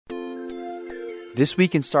This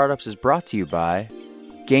Week in Startups is brought to you by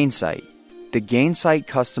Gainsight. The Gainsight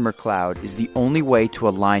Customer Cloud is the only way to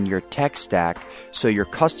align your tech stack so your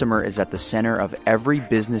customer is at the center of every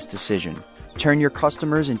business decision. Turn your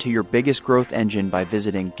customers into your biggest growth engine by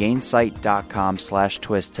visiting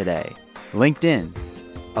gainsight.com/twist today. LinkedIn.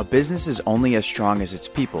 A business is only as strong as its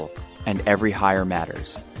people, and every hire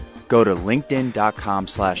matters. Go to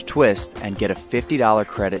linkedin.com/twist and get a $50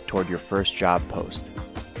 credit toward your first job post.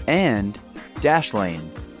 And Dashlane,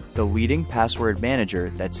 the leading password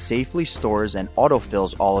manager that safely stores and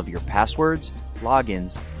autofills all of your passwords,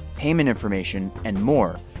 logins, payment information, and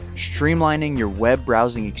more, streamlining your web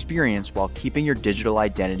browsing experience while keeping your digital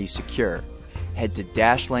identity secure. Head to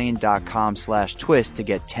dashlane.com/twist to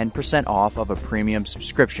get 10% off of a premium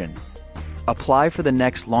subscription. Apply for the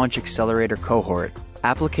next Launch Accelerator cohort.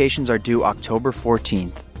 Applications are due October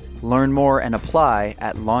 14th. Learn more and apply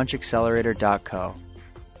at launchaccelerator.co.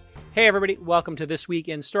 Hey everybody, welcome to This Week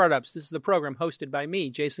in Startups. This is the program hosted by me,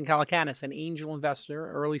 Jason Calacanis, an angel investor,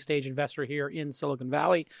 early stage investor here in Silicon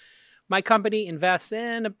Valley. My company invests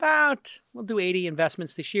in we'll do 80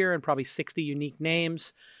 investments this year and probably 60 unique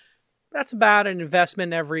names. That's about an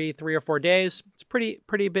investment every 3 or 4 days. It's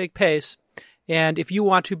pretty big pace. And if you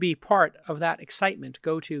want to be part of that excitement,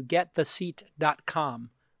 go to gettheseat.com.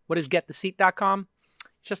 What is gettheseat.com?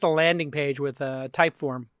 It's just a landing page with a type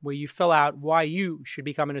form where you fill out why you should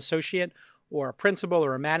become an associate or a principal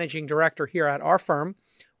or a managing director here at our firm.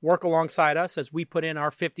 Work alongside us as we put in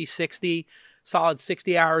our 50, 60, solid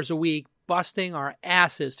 60 hours a week, busting our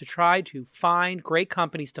asses to try to find great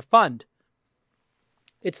companies to fund.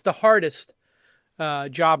 It's the hardest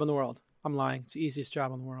job in the world. I'm lying. It's the easiest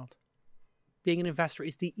job in the world. Being an investor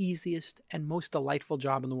is the easiest and most delightful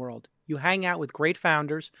job in the world. You hang out with great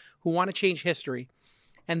founders who want to change history,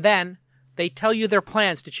 and then they tell you their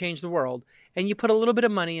plans to change the world, and you put a little bit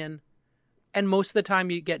of money in, and most of the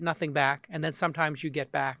time you get nothing back, and then sometimes you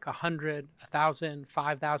get back 100, 1,000,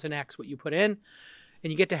 5,000x what you put in,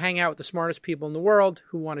 and you get to hang out with the smartest people in the world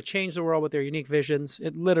who want to change the world with their unique visions.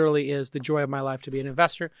 It literally is the joy of my life to be an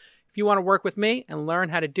investor. If you want to work with me and learn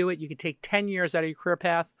how to do it, you can take 10 years out of your career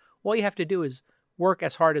path. All you have to do is work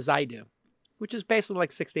as hard as I do, which is basically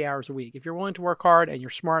like 60 hours a week. If you're willing to work hard and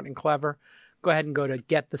you're smart and clever, go ahead and go to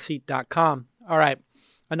gettheseat.com. All right,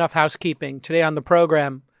 enough housekeeping. Today on the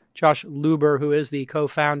program, Josh Luber, who is the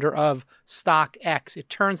co-founder of StockX. It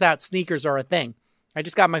turns out sneakers are a thing. I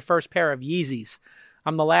just got my first pair of Yeezys.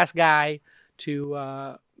 I'm the last guy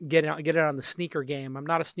to get it on the sneaker game. I'm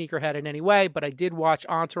not a sneakerhead in any way, but I did watch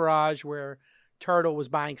Entourage where Turtle was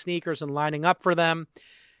buying sneakers and lining up for them.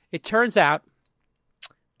 It turns out,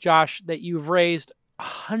 Josh, that you've raised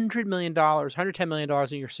 $100 million, $110 million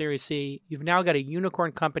in your Series C. You've now got a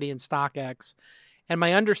unicorn company in StockX. And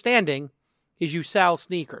my understanding is you sell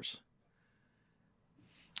sneakers.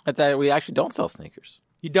 We actually don't sell sneakers.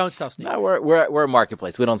 You don't sell sneakers? No, we're a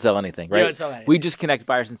marketplace. We don't sell anything, right? You don't sell anything. We just connect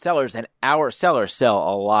buyers and sellers, and our sellers sell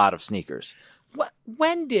a lot of sneakers. I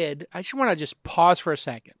just want to pause for a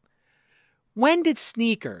second. When did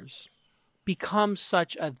sneakers become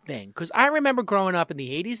such a thing? Because I remember growing up in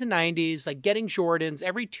the 80s and 90s, like getting Jordans.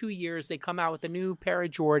 Every 2 years, they come out with a new pair of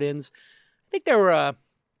Jordans. I think they were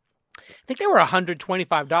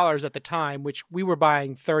 $125 at the time, which we were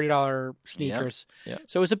buying $30 sneakers. Yeah.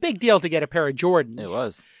 So it was a big deal to get a pair of Jordans. It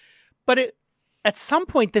was. But at some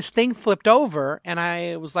point, this thing flipped over, and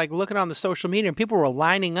I was like looking on the social media, and people were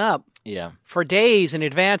lining up for days in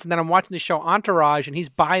advance. And then I'm watching the show Entourage, and he's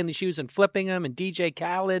buying the shoes and flipping them. And DJ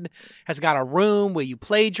Khaled has got a room where you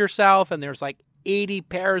played yourself, and there's like 80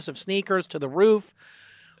 pairs of sneakers to the roof.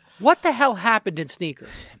 What the hell happened in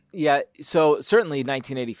sneakers? Yeah, so certainly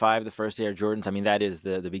 1985, the first Air Jordans, I mean, that is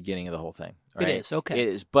the beginning of the whole thing. Right? It is, okay. It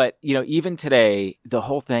is. But, even today, the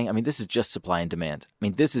whole thing, I mean, this is just supply and demand. I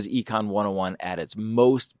mean, this is Econ 101 at its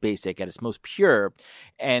most basic, at its most pure.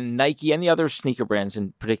 And Nike and the other sneaker brands,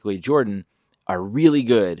 and particularly Jordan, are really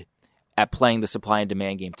good at playing the supply and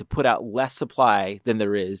demand game to put out less supply than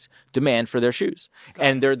there is demand for their shoes.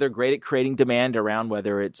 And they're great at creating demand around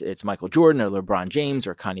whether it's Michael Jordan or LeBron James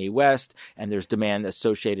or Kanye West, and there's demand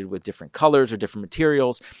associated with different colors or different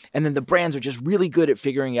materials. And then the brands are just really good at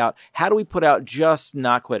figuring out, how do we put out just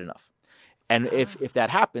not quite enough? And if that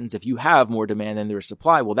happens, if you have more demand than there is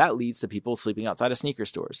supply, well, that leads to people sleeping outside of sneaker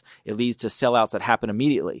stores. It leads to sellouts that happen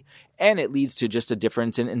immediately. And it leads to just a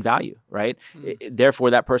difference in value, right? Therefore,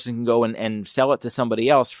 that person can go and sell it to somebody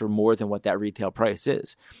else for more than what that retail price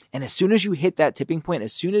is. And as soon as you hit that tipping point,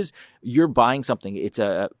 as soon as you're buying something, it's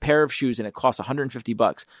a pair of shoes and it costs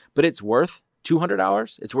 $150, but it's worth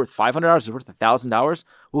 $200. It's worth $500. It's worth $1,000.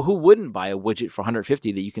 Well, who wouldn't buy a widget for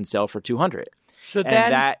 $150 that you can sell for $200? So And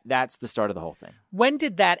then, that's the start of the whole thing. when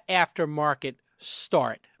did that aftermarket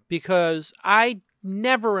start? Because I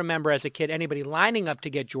never remember as a kid anybody lining up to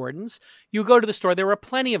get Jordans. You go to the store, there were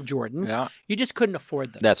plenty of Jordans. Yeah. You just couldn't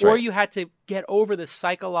afford them. That's Or right. you had to get over the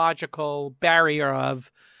psychological barrier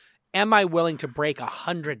of, am I willing to break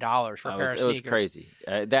 $100 for a pair of sneakers? It was crazy.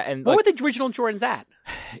 What were the original Jordans at?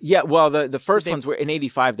 Yeah, well, the first ones were in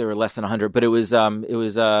 '85. They were less than 100, but it was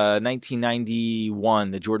 1991,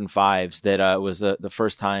 the Jordan 5s that was the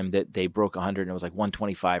first time that they broke 100, and it was like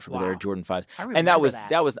 125 for their Jordan 5s. I And that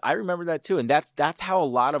remember was I remember that too, and that's how a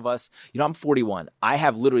lot of us. I'm 41. I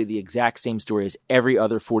have literally the exact same story as every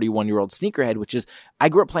other 41-year-old sneakerhead, which is I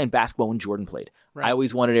grew up playing basketball when Jordan played. Right. I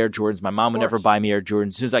always wanted Air Jordans. My mom would never buy me Air Jordans.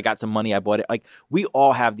 As soon as I got some money, I bought it. Like, we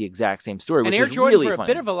all have the exact same story, And which Air is Jordans really were a funny.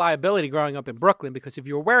 bit of a liability growing up in Brooklyn because if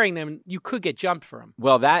you were wearing them, you could get jumped for them.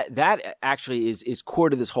 Well, that actually is core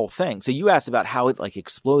to this whole thing. So you asked about how it like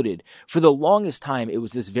exploded. For the longest time, it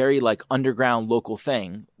was this very like underground local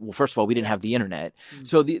thing. Well, first of all, we didn't have the internet,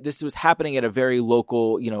 so this was happening at a very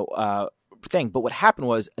local, thing. But what happened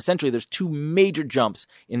was essentially there's two major jumps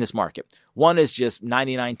in this market. One is just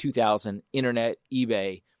 99, 2000, internet,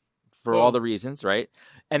 eBay, for all the reasons, right?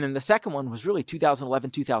 And then the second one was really 2011,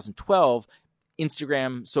 2012,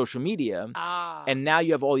 Instagram, social media. And now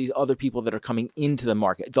you have all these other people that are coming into the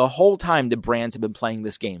market. The whole time the brands have been playing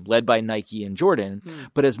this game, led by Nike and Jordan.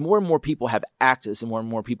 But as more and more people have access and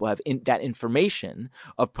more people have that information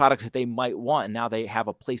of products that they might want, and now they have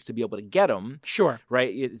a place to be able to get them. Sure.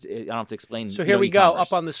 Right? I don't have to explain. So here we go.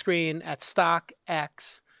 e-commerce. Up on the screen at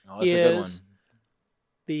StockX Oh, that's a good one. is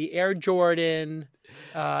the Air Jordan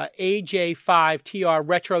AJ5 TR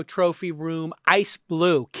Retro Trophy Room Ice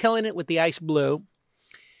Blue. Killing it with the Ice Blue.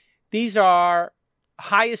 These are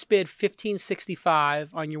highest bid $1,565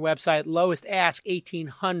 on your website. Lowest ask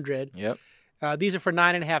 $1,800. Yep. These are for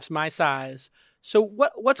 9.5s, my size. So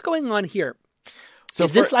what's going on here? So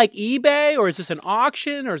is this like eBay, or is this an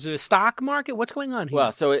auction, or is it a stock market? What's going on here?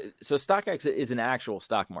 Well, so StockX is an actual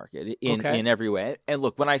stock market in every way. And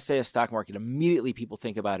look, when I say a stock market, immediately people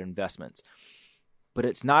think about investments. But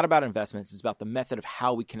it's not about investments. It's about the method of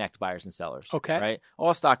how we connect buyers and sellers. Okay. Right?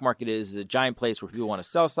 All a stock market is a giant place where people want to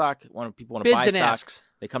sell stock, people want to Bids buy and stock. asks.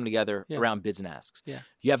 They come together around bids and asks. Yeah. If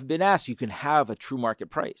you have a bid and ask, you can have a true market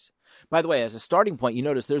price. By the way, as a starting point, you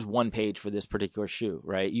notice there's one page for this particular shoe,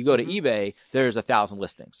 right? You go to eBay, there's 1,000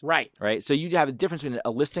 listings. Right. Right? So you have a difference between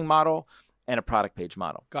a listing model and a product page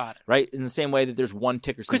model. Got it. Right? In the same way that there's one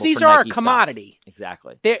ticker symbol Because these for are a Nike commodity. stock.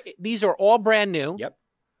 Exactly. These are all brand new. Yep.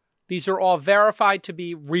 These are all verified to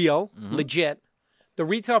be real, legit. The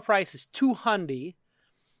retail price is $200.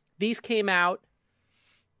 These came out.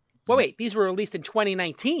 Well, wait, these were released in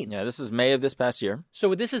 2019. Yeah, this is May of this past year.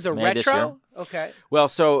 So this is a May this year. retro? Okay. Well,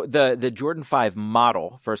 so the Jordan 5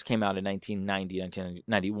 model first came out in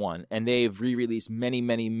 1991, and they've re-released many,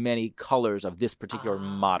 many, many colors of this particular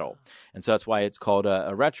model. And so that's why it's called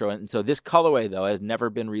a retro. And so this colorway, though, has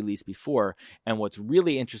never been released before. And what's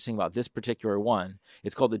really interesting about this particular one,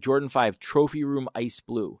 it's called the Jordan 5 Trophy Room Ice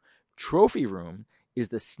Blue. Trophy Room is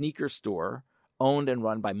the sneaker store owned and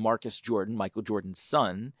run by Marcus Jordan, Michael Jordan's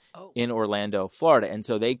son, in Orlando, Florida. And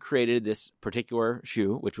so they created this particular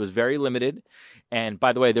shoe, which was very limited. And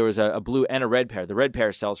by the way, there was a blue and a red pair. The red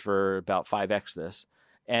pair sells for about 5x this.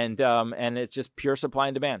 And it's just pure supply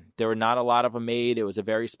and demand. There were not a lot of them made. It was a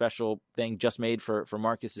very special thing just made for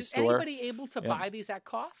Marcus's store. Is anybody able to buy these at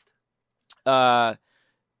cost? The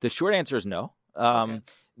short answer is no. Okay.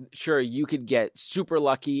 Sure, you could get super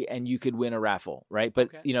lucky and you could win a raffle, right? But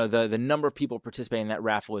the number of people participating in that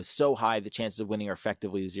raffle is so high, the chances of winning are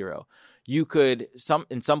effectively zero. You could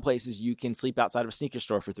in some places you can sleep outside of a sneaker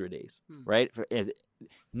store for 3 days, right?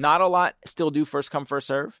 Not a lot still do first come first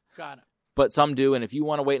serve. Got it. But some do, and if you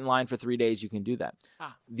want to wait in line for 3 days, you can do that.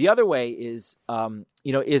 The other way is,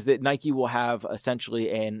 is that Nike will have essentially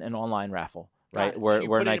an online raffle, right?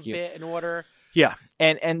 Where Nike in a bit in order. Yeah,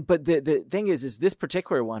 but the thing is this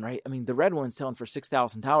particular one, right? I mean, the red one's selling for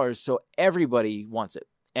 $6,000, so everybody wants it.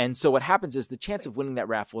 And so what happens is the chance of winning that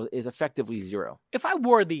raffle is effectively zero. If I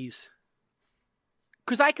wore these,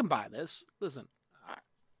 because I can buy this. Listen,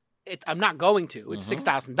 I'm not going to. It's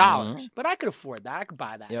 $6,000, but I could afford that. I could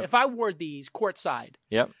buy that. Yep. If I wore these courtside,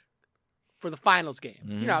 for the finals game,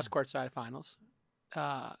 it's courtside finals,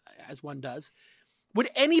 as one does. Would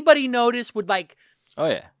anybody notice? Would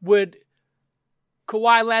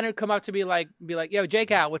Kawhi Leonard come up to me be like, yo,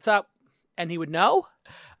 Jake Al, what's up? and he would know.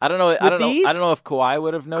 I don't know. I don't these? know. I don't know if Kawhi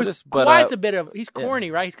would have noticed. But Kawhi's a bit of he's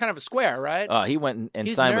corny, right? He's kind of a square, right? He went and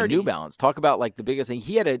He's signed with nerdy. New Balance. Talk about like the biggest thing.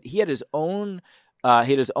 He had his own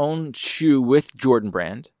shoe with Jordan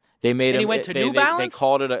Brand. They made And him. he went to New They Balance?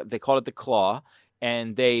 called it the Claw,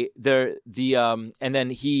 and and then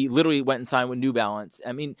he literally went and signed with New Balance.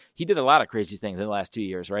 I mean, he did a lot of crazy things in the last 2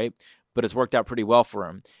 years, right? But it's worked out pretty well for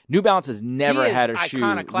him. New Balance has never had a shoe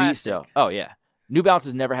iconoclastic. resell. Oh yeah, New Balance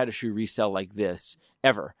has never had a shoe resell like this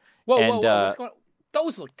ever. Whoa, and, whoa, what's going on?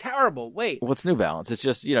 Those look terrible. Wait. What's New Balance? It's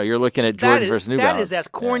just, you're looking at Jordan versus New Balance. That is as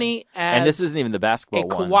corny as and this isn't even the basketball a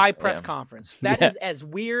one. Kawhi press conference. That is as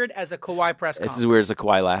weird as a Kawhi press conference. This is weird as a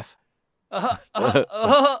Kawhi laugh.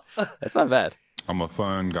 That's not bad. I'm a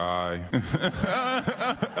fun guy.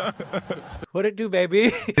 What it do,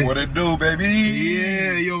 baby? What it do, baby?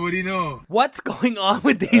 Yeah, you already know. What's going on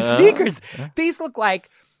with these sneakers? These look like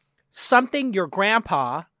something your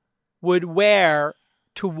grandpa would wear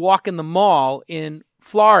to walk in the mall in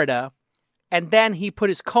Florida, and then he put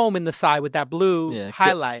his comb in the side with that blue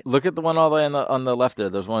highlight. Look at the one all the way on the left there.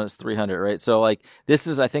 There's one that's 300, right? So, like, this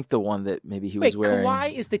is, I think, the one that maybe he was wearing.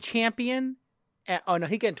 Kawhi is the champion. Oh no,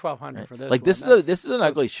 he getting 1,200 for this. Like, this is an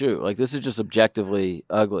ugly shoe. Like, this is just objectively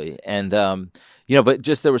ugly, and but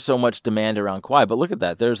just there was so much demand around Kawhi. But look at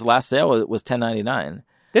that. There's last sale it was $10.99.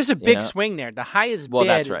 There's a big swing there. The highest bid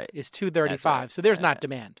that's right. is $235. That's right. So there's not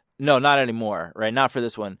demand. No, not anymore, right? Not for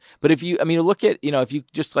this one. But if you look at, if you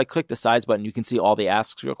just like click the size button, you can see all the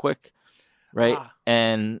asks real quick, right?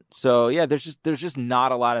 And so, yeah, there's just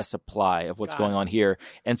not a lot of supply of what's going on here.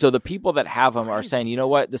 And so the people that have them are saying, you know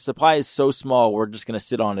what, the supply is so small, we're just going to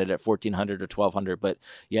sit on it at 1,400 or 1,200. But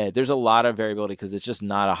yeah, there's a lot of variability because it's just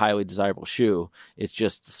not a highly desirable shoe. It's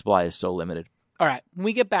just the supply is so limited. All right, when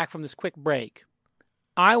we get back from this quick break,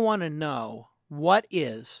 I want to know what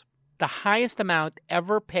is the highest amount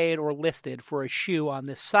ever paid or listed for a shoe on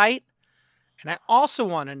this site. And I also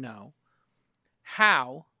want to know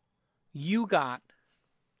how you got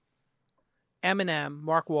Eminem,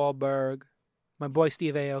 Mark Wahlberg, my boy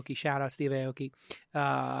Steve Aoki, shout out Steve Aoki,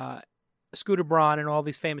 Scooter Braun, and all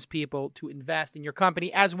these famous people to invest in your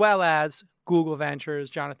company, as well as Google Ventures,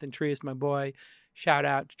 Jonathan Triest, my boy, shout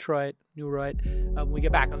out Detroit, New Royd. When we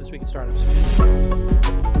get back on This Week in Startups.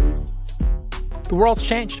 The world's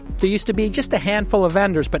changed. There used to be just a handful of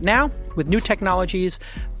vendors, but now, with new technologies,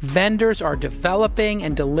 vendors are developing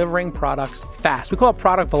and delivering products fast. We call it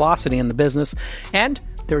product velocity in the business, and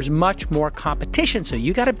there's much more competition, so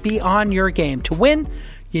you got to be on your game. To win,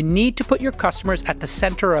 you need to put your customers at the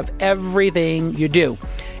center of everything you do.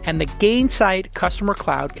 And the Gainsight Customer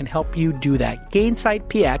Cloud can help you do that. Gainsight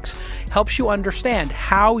PX helps you understand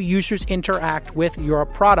how users interact with your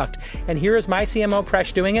product. And here is my CMO,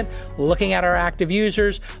 Presh, doing it, looking at our active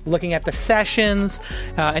users, looking at the sessions,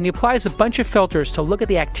 and he applies a bunch of filters to look at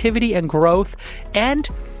the activity and growth and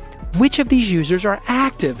which of these users are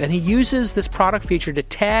active. And he uses this product feature to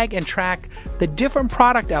tag and track the different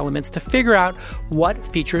product elements to figure out what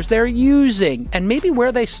features they're using and maybe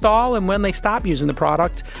where they stall and when they stop using the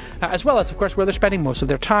product, as well as, of course, where they're spending most of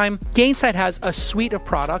their time. Gainsight has a suite of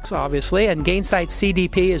products, obviously, and Gainsight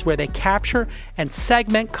CDP is where they capture and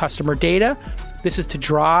segment customer data. This is to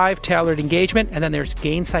drive tailored engagement. And then there's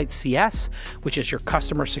Gainsight CS, which is your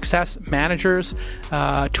customer success manager's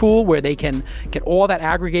tool where they can get all that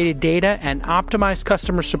aggregated data and optimize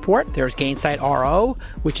customer support. There's Gainsight RO,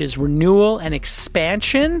 which is renewal and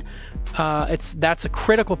expansion. That's a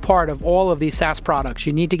critical part of all of these SaaS products.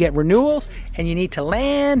 You need to get renewals and you need to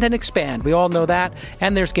land and expand. We all know that.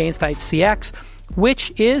 And there's Gainsight CX,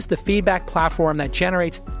 which is the feedback platform that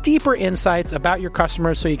generates deeper insights about your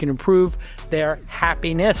customers so you can improve their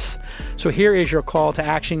happiness. So here is your call to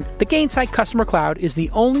action. The Gainsight Customer Cloud is the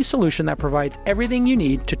only solution that provides everything you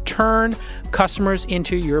need to turn customers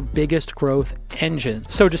into your biggest growth engine.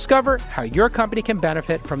 So discover how your company can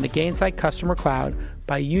benefit from the Gainsight Customer Cloud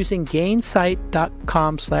by using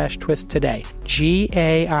gainsight.com/twist today.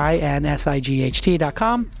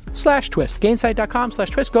 GAINSIGHT.com/twist.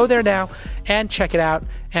 Gainsight.com/twist. Go there now and check it out.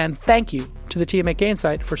 And thank you to the team at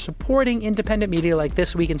Gainsight for supporting independent media like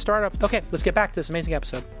This Week in Startups. Okay, let's get back to this amazing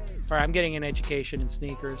episode. All right, I'm getting an education in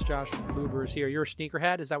sneakers. Josh Luber is here. You're a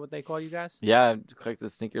sneakerhead? Is that what they call you guys? Yeah, I've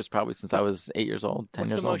collected sneakers probably since I was 8 years old, 10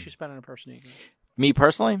 years old. What's the most you spent on a pair of sneakers? Me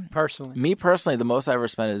personally? Personally, the most I ever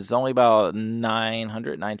spent is only about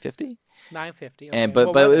 $900, $950. $950. Okay. And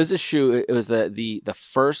but it was a shoe. It was the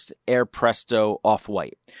first Air Presto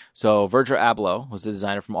Off-White. So Virgil Abloh was the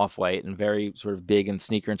designer from Off-White and very sort of big in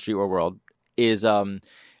sneaker and streetwear world. Is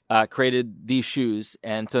created these shoes,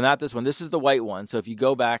 and so not this one. This is the white one. So if you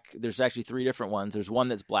go back, there's actually three different ones. There's one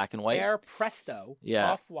that's black and white. Air Presto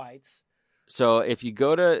Yeah. Off-Whites. So if you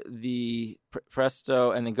go to the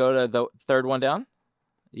Presto and then go to the third one down.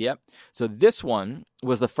 Yep. So this one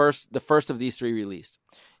was the first of these three released.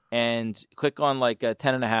 And click on like a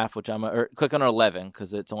 10.5, which or click on an 11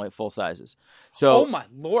 because it's only full sizes. So, oh my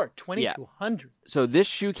Lord, 2,200. So this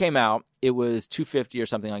shoe came out. It was $250 or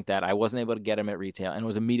something like that. I wasn't able to get them at retail, and it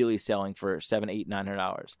was immediately selling for $700, $800,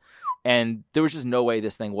 $900. And there was just no way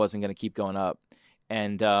this thing wasn't going to keep going up.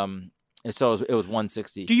 And so it was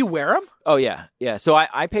 $160. Do you wear them? Oh yeah. So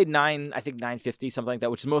I paid $950, something like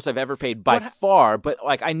that, which is the most I've ever paid by far. But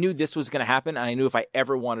like I knew this was going to happen, and I khnew if I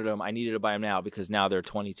ever wanted them, I needed to buy them now because now they're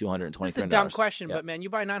 $2,200 and $2,300. This is a dumb question, but man,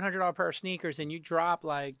 you buy a $900 pair of sneakers and you drop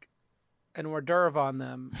like an hors d'oeuvre on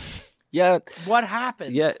them. Yeah. What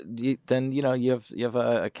happens? Yeah. Then you have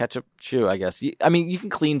a catch-up shoe, I guess. You can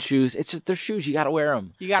clean shoes. It's just they're shoes. You got to wear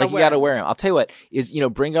them. You got to wear them. I'll tell you what is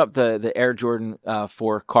bring up the Air Jordan 4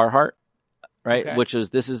 Carhartt. Right, okay.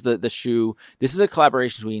 This is the shoe. This is a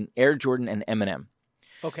collaboration between Air Jordan and Eminem.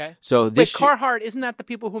 Okay. So this Carhartt, isn't that the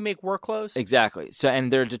people who make work clothes? Exactly. So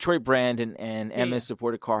and they're a Detroit brand, and M has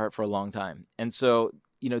supported Carhartt for a long time. And so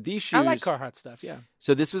these shoes. I like Carhartt stuff. Yeah.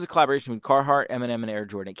 So this was a collaboration between Carhartt, Eminem, and Air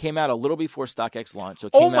Jordan. It came out a little before StockX launched. So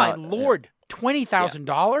it came out, Lord,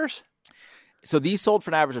 $20,000. So these sold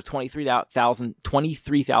for an average of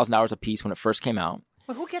 $23,000 a piece when it first came out.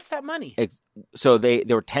 Well, who gets that money? So there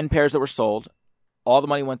were 10 pairs that were sold. All the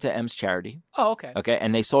money went to M's charity. Oh, okay. Okay,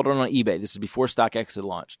 and they sold it on eBay. This is before StockX had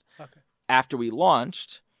launched. Okay. After we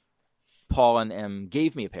launched, Paul and M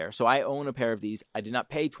gave me a pair. So I own a pair of these. I did not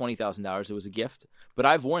pay $20,000. It was a gift. But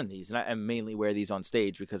I've worn these, and I mainly wear these on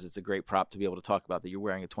stage because it's a great prop to be able to talk about that you're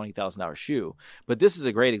wearing a $20,000 shoe. But this is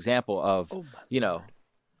a great example of,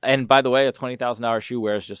 and by the way, a $20,000 shoe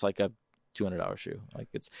wears just like a $200 shoe. Like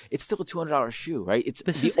it's still a $200 shoe, right? It's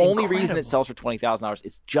the only reason it sells for $20,000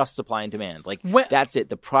 is just supply and demand. Like that's it.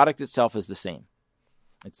 The product itself is the same.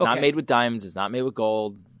 It's not made with diamonds. It's not made with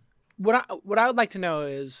gold. What I would like to know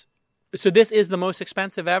is, so this is the most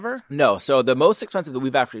expensive ever? No. So the most expensive that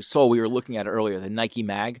we've actually sold, we were looking at it earlier, the Nike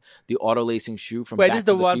Mag, the auto lacing shoe from Back to the Future. Wait, this is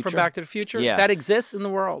the one from Back to the Future? Yeah. That exists in the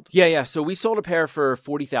world? Yeah. So we sold a pair for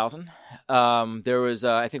 $40,000. There was,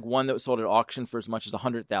 I think, one that was sold at auction for as much as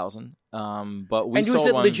 $100,000. But we sold one. And was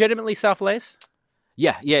it legitimately self-lace?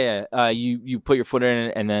 Yeah. You put your foot in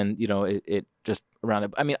it, and then it just around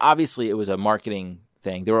it. I mean, obviously, it was a marketing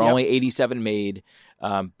thing. There were only 87 made.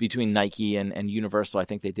 Between Nike and Universal, I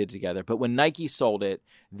think they did together. But when Nike sold it,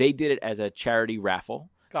 they did it as a charity raffle.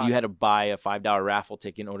 So you had to buy a $5 raffle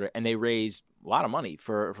ticket in order, and they raised a lot of money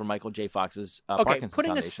for Michael J. Fox's Parkinson's putting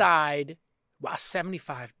Foundation. Aside,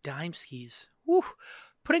 75 dime skis. Woo.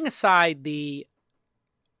 Putting aside the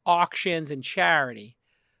auctions and charity,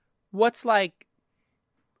 what's like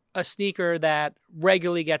a sneaker that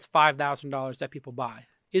regularly gets $5,000 that people buy?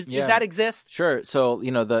 Does that exist? Sure. So,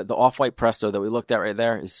 the Off-White Presto that we looked at right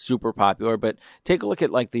there is super popular, but take a look at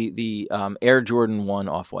like the Air Jordan 1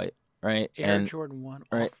 Off-White, right? Jordan 1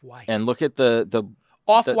 right? Off-White. And look at the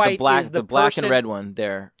Off-White black, is the black and red one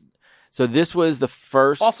there. So this was the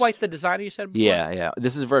first. Off-White's the designer you said before? Yeah.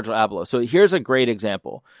 This is Virgil Abloh. So here's a great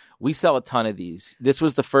example. We sell a ton of these. This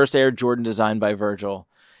was the first Air Jordan designed by Virgil.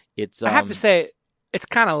 It's I have to say, it's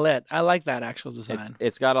kind of lit. I like that actual design.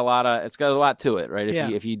 It's got a lot to it, right?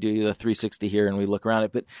 If you do the 360 here and we look around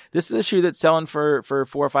it, but this is a shoe that's selling for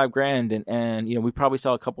 $4,000 or $5,000, and we probably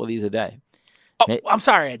sell a couple of these a day. Oh, I'm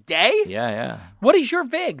sorry, a day? Yeah. What is your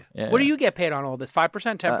VIG? Yeah. What do you get paid on all this?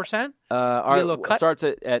 5%, 10%? Our starts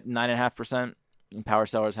at 9.5%. And power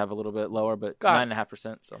sellers have a little bit lower, but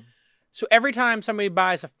 9.5%. So every time somebody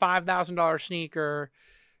buys a $5,000 sneaker,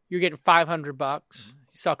 you're getting $500. Mm-hmm.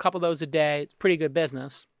 You sell a couple of those a day. It's pretty good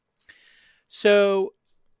business. So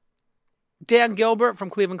Dan Gilbert from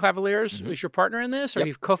Cleveland Cavaliers is your partner in this, or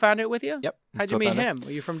you co-founded it with you? Yep. How'd you meet him?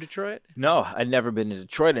 Were you from Detroit? No, I'd never been to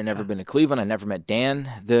Detroit. I'd never been to Cleveland. I never met Dan.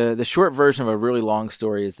 The short version of a really long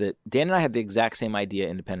story is that Dan and I had the exact same idea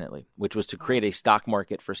independently, which was to create a stock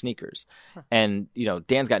market for sneakers. And,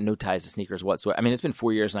 Dan's got no ties to sneakers whatsoever. I mean, it's been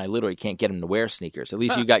 4 years and I literally can't get him to wear sneakers. At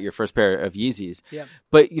least you got your first pair of Yeezys. Yeah.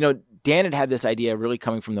 But, Dan had this idea really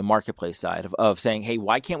coming from the marketplace side of saying, hey,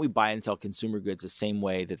 why can't we buy and sell consumer goods the same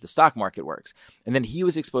way that the stock market works? And then he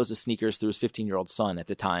was exposed to sneakers through his 15-year-old son at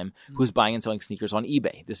the time, who was buying and selling sneakers on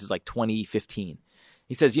eBay. This is like 2015.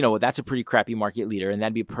 He says, that's a pretty crappy market leader, and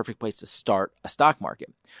that'd be a perfect place to start a stock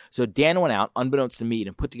market. So Dan went out, unbeknownst to me,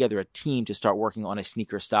 and put together a team to start working on a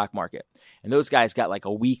sneaker stock market. And those guys got like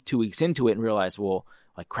a week, 2 weeks into it and realized, well,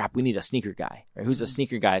 like crap, we need a sneaker guy. Right? Who's a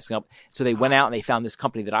sneaker guy? So they went out and they found this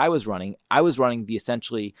company that I was running. I was running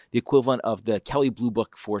essentially the equivalent of the Kelley Blue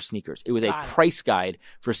Book for sneakers. It was a price guide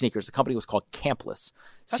for sneakers. The company was called Campless.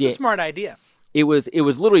 That's a smart idea. It was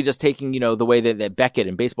literally just taking, the way that Beckett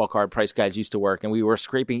and baseball card price guides used to work, and we were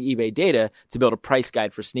scraping eBay data to build a price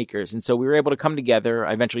guide for sneakers. And so we were able to come together.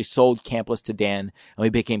 I eventually sold Campless to Dan, and we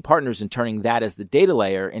became partners in turning that as the data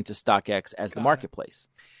layer into StockX as the marketplace.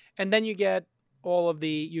 And then you get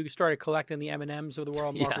you started collecting the M&Ms of the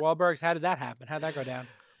world, Mark Wahlbergs. How did that happen? How did that go down?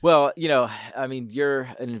 Well, you're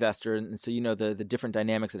an investor, and so the different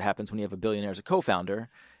dynamics that happens when you have a billionaire as a co-founder.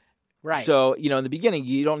 Right. So, in the beginning,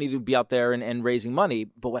 you don't need to be out there and raising money.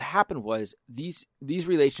 But what happened was these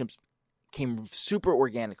relationships came super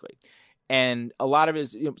organically. And a lot of it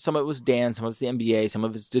is, some of it was Dan, some of it's the NBA, some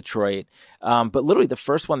of it's Detroit. But literally the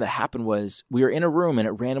first one that happened was we were in a room and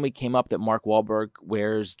it randomly came up that Mark Wahlberg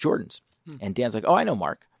wears Jordans. And Dan's like, oh, I know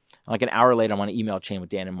Mark. Like an hour later, I'm on an email chain with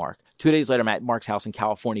Dan and Mark. 2 days later, I'm at Mark's house in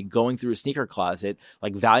California going through a sneaker closet,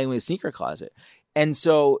 like valuing his sneaker closet. And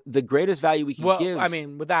so the greatest value we can give... I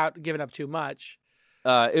mean, without giving up too much.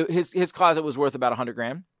 His closet was worth about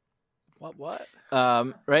 $100,000. What?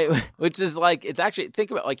 Right? Which is like, it's actually,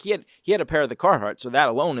 think about, like, he had a pair of the Carhartt, so that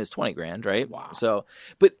alone is $20,000, right? Wow. So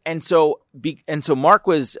Mark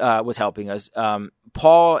was helping us.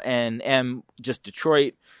 Paul and M, just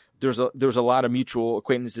Detroit. There was a lot of mutual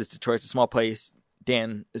acquaintances. Detroit's a small place.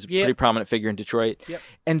 Dan is a pretty prominent figure in Detroit. Yep.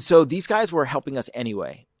 And so these guys were helping us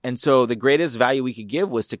anyway. And so the greatest value we could give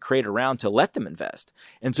was to create a round to let them invest.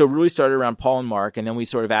 And so really started around Paul and Mark. And then we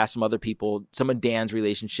sort of asked some other people, some of Dan's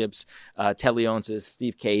relationships, Ted Leonsis,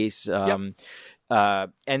 Steve Case. And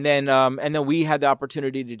then we had the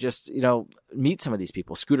opportunity to just, meet some of these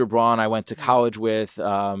people. Scooter Braun, I went to college with,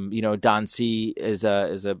 Don C is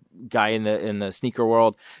a guy in the sneaker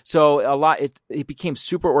world. So it became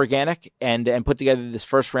super organic and put together this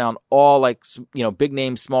first round, all like, big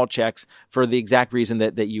names, small checks for the exact reason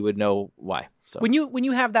that you would know why. So when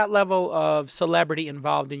you have that level of celebrity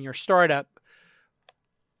involved in your startup,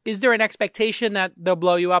 is there an expectation that they'll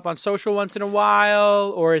blow you up on social once in a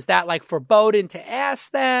while? Or is that like foreboding to ask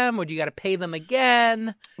them? Or do you got to pay them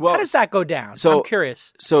again? How does that go down? I'm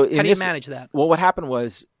curious. So how do you manage that? Well, what happened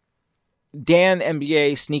was Dan,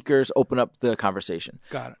 NBA, sneakers open up the conversation.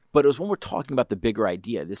 Got it. But it was when we're talking about the bigger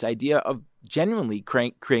idea, this idea of genuinely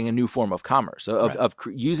creating a new form of commerce, of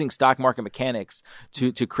using stock market mechanics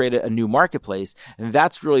to create a new marketplace. And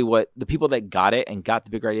that's really what the people that got it and got the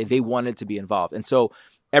bigger idea, they wanted to be involved. And so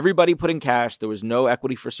everybody put in cash. There was no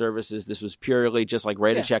equity for services. This was purely just like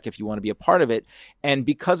write a check if you want to be a part of it. And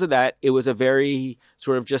because of that, it was a very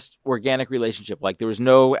sort of just organic relationship. Like there was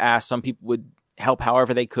no ask. Some people would help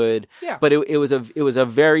however they could. Yeah. But it was a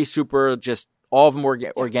very super, just all of them were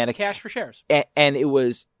organic. Cash for shares. And it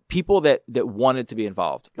was people that wanted to be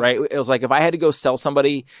involved, right? It was like if I had to go sell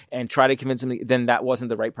somebody and try to convince them, then that wasn't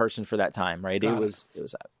the right person for that time, right? It was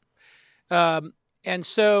that. And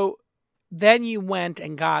so then you went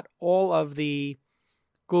and got all of the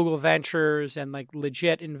Google Ventures and like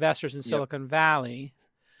legit investors in Silicon Valley.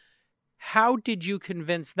 How did you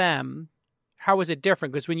convince them? How was it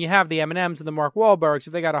different? Because when you have the M&Ms and the Mark Wahlbergs,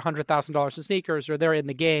 if they got $100,000 in sneakers or they're in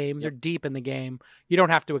the game, they're deep in the game, you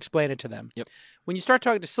don't have to explain it to them. Yep. When you start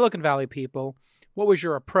talking to Silicon Valley people, what was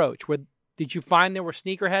your approach? Did you find there were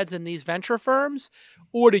sneakerheads in these venture firms?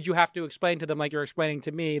 Or did you have to explain to them, like you're explaining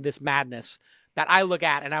to me, this madness that I look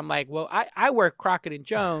at and I'm like, well, I wear Crockett &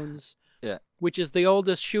 Jones, which is the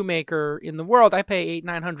oldest shoemaker in the world. I pay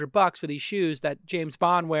 $800-900 for these shoes that James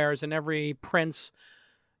Bond wears and every prince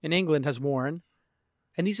in England has worn.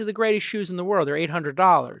 And these are the greatest shoes in the world. They're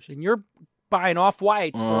 $800. And you're buying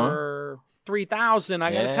Off-Whites for $3,000.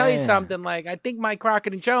 I got to tell you something. Like, I think my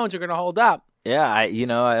Crockett & Jones are going to hold up. Yeah, I don't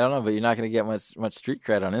know, but you're not going to get much street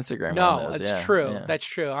cred on Instagram. No, that's true. Yeah. That's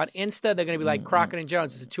true. On Insta, they're going to be like, Crockett &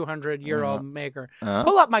 Jones is a 200-year-old maker.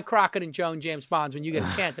 Pull up my Crockett & Jones James Bonds when you get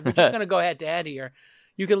a chance. If we're just going to go head-to-head here,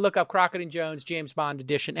 you can look up Crockett & Jones James Bond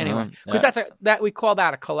edition. Anyway, because we call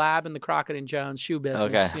that a collab in the Crockett & Jones shoe business.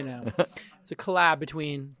 Okay. It's a collab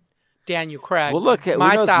between Daniel Craig. Well, look, who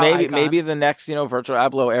knows, maybe the next, Virgil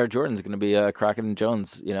Abloh Air Jordan is going to be a Crockett &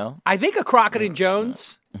 Jones, I think a Crockett &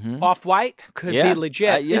 Jones Off-White could be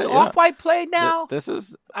legit. Is Off-White played now? This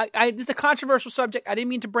is a controversial subject. I didn't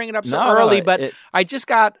mean to bring it up so early, but I just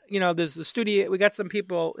got, there's the studio. We got some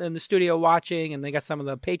people in the studio watching, and they got some of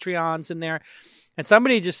the Patreons in there. And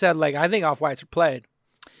somebody just said, like, I think Off-Whites are played.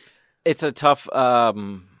 It's a tough.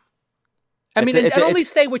 I mean, it's only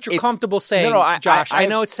say what you're comfortable saying, Josh. I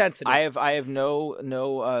know it's sensitive. I have no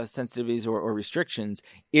sensitivities or restrictions.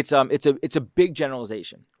 It's a big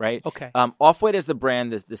generalization, right? Okay. Off-White as the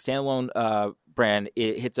brand, the standalone brand,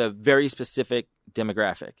 it hits a very specific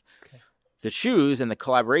demographic. Okay. The shoes and the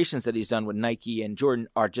collaborations that he's done with Nike and Jordan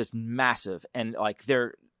are just massive, and like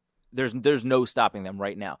there's no stopping them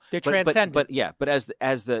right now. They're transcendent. But as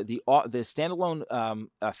the standalone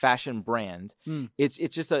fashion brand, it's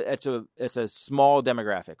just a small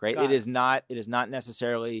demographic, right? It is not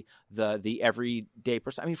necessarily the everyday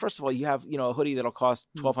person. I mean, first of all, you have a hoodie that'll cost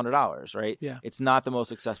 $1,200, right? Yeah. It's not the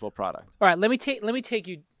most accessible product. All right, let me take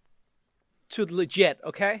you to legit.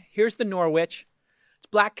 Okay, here's the Norwich. It's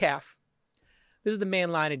black calf. This is the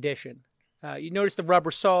mainline edition. You notice the rubber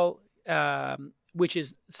sole. Which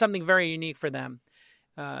is something very unique for them.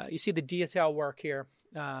 You see the detail work here.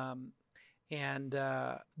 And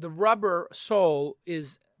the rubber sole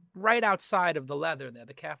is right outside of the leather there,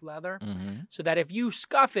 the calf leather, so that if you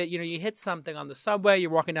scuff it, you hit something on the subway, you're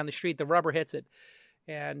walking down the street, the rubber hits it.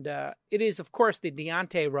 And it is, of course, the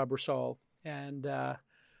Deontay rubber sole. And,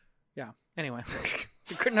 anyway,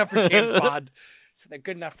 they're good enough for James Bond, so they're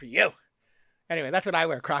good enough for you. Anyway, that's what I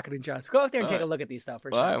wear, Crockett and Jones. Go out there and take a look at these stuff for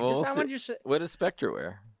a second. What does Spectre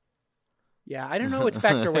wear? Yeah, I don't know what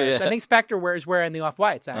Spectre wears. Yeah. I think Spectre is wearing the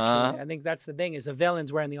Off-Whites, actually. I think that's the thing, is a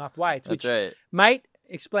villain's wearing the Off-Whites, which might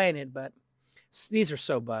explain it, but these are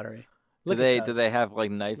so buttery. Do they have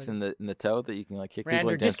like knives in the toe that you can like kick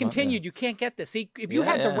people? Randor discontinued. You can't get this. See, if you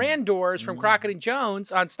had the Randors from Crockett and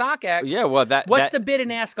Jones on StockX, what's the bid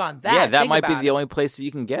and ask on that? Yeah, that might be the only place that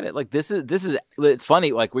you can get it. Like this is it's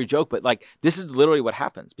funny. Like we joke, but like this is literally what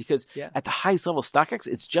happens because at the highest level, StockX,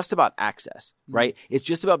 it's just about access, right? It's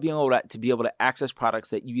just about being able to be able to access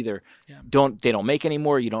products that you either they don't make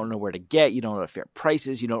anymore. You don't know where to get. You don't know what fair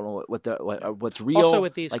prices. You don't know what's real. Also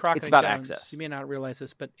with these Crockett it's about and Jones, access. You may not realize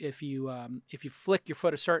this, but if you flick your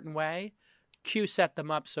foot a certain way, Q set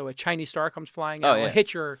them up so a Chinese star comes flying out, will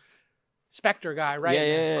hit your Spectre guy in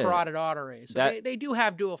the carotid artery. So they do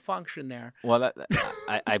have dual function there. Well,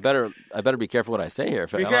 I better be careful what I say here.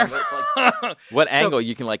 Be careful. What angle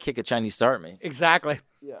you can like kick a Chinese star at me? Exactly.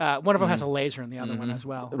 Yeah. One of them has a laser in the other one as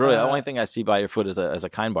well. Really, the only thing I see by your foot is a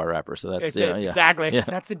Kind Bar wrapper. So that's exactly. Yeah.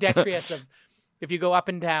 That's the detritus of. If you go up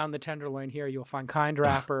and down the tenderloin here, you'll find Kind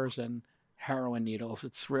wrappers and heroin needles.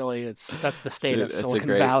 That's the state of Silicon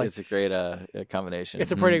Valley. It's a great combination.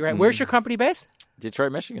 It's a pretty great. Where's your company based?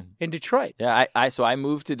 Detroit, Michigan. In Detroit. Yeah, I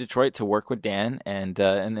moved to Detroit to work with Dan and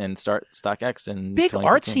start StockX in big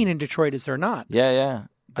art scene in Detroit, is there not? Yeah.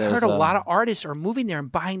 I heard a lot of artists are moving there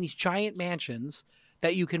and buying these giant mansions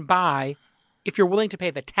that you can buy if you're willing to pay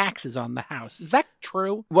the taxes on the house. Is that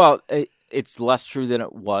true? Well, it's less true than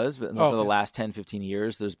it was, but for the last 10, 15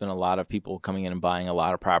 years, there's been a lot of people coming in and buying a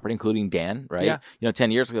lot of property, including Dan, right? Yeah.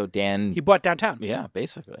 10 years ago, Dan... He bought downtown. Yeah,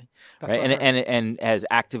 basically. That's right? And has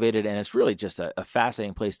activated, and it's really just a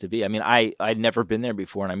fascinating place to be. I mean, I'd never been there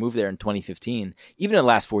before, and I moved there in 2015. Even in the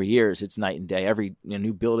last 4 years, it's night and day. Every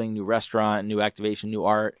new building, new restaurant, new activation, new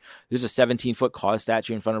art. There's a 17-foot KAWS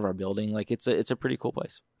statue in front of our building. Like, it's a pretty cool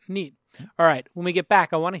place. Neat. All right. When we get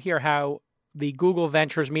back, I want to hear how the Google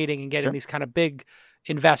Ventures meeting and getting these kind of big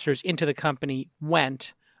investors into the company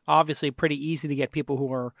went. Obviously, pretty easy to get people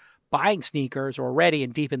who are buying sneakers already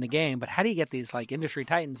and deep in the game. But how do you get these like industry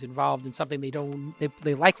titans involved in something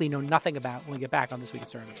they likely know nothing about? When we get back on This Week in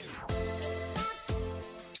Startups.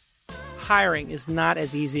 Hiring is not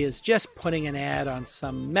as easy as just putting an ad on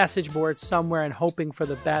some message board somewhere and hoping for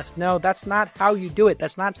the best. No, that's not how you do it.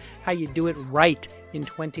 That's not how you do it right in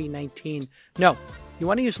 2019. No, you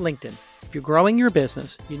want to use LinkedIn. If you're growing your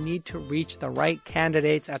business, you need to reach the right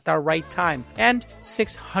candidates at the right time. And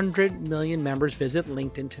 600 million members visit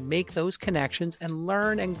LinkedIn to make those connections and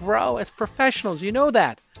learn and grow as professionals. You know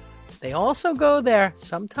that. They also go there.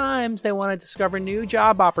 Sometimes they want to discover new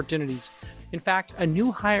job opportunities. In fact, a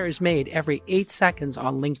new hire is made every 8 seconds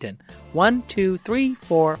on LinkedIn. 1, 2, 3,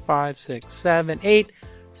 4, 5, 6, 7, 8.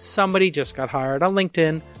 Somebody just got hired on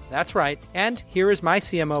LinkedIn. That's right. And here is my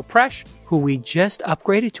CMO, Presh, who we just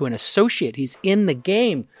upgraded to an associate. He's in the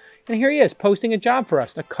game. And here he is posting a job for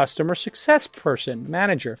us, a customer success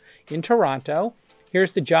manager in Toronto.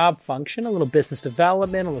 Here's the job function, a little business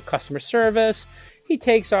development, a little customer service. He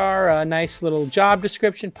takes our nice little job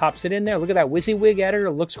description, pops it in there. Look at that WYSIWYG editor.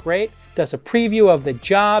 It looks great. Does a preview of the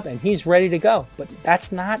job, and he's ready to go. But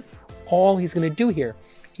that's not all he's going to do here.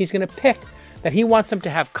 He's going to pick that he wants them to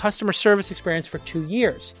have customer service experience for 2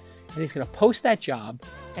 years. And he's going to post that job,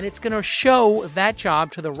 and it's going to show that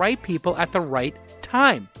job to the right people at the right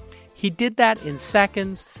time. He did that in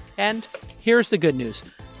seconds, and here's the good news.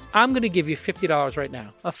 I'm going to give you $50 right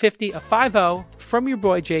now. A 50 from your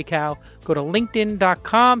boy JCal. Go to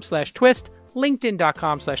linkedin.com/twist,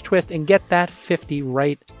 linkedin.com/twist, and get that 50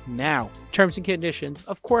 right now. Terms and conditions,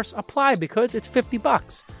 of course, apply because it's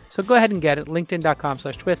 $50. So go ahead and get it,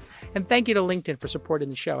 linkedin.com/twist. And thank you to LinkedIn for supporting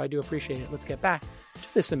the show. I do appreciate it. Let's get back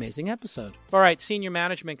to this amazing episode. All right, senior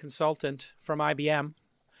management consultant from IBM,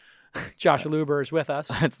 Josh Luber, is with us.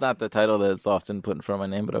 It's not the title that's often put in front of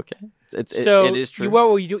my name, but okay. It is true.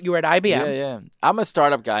 You were at IBM. Yeah. I'm a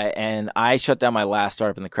startup guy, and I shut down my last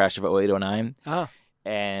startup in the crash of 08-09. Oh.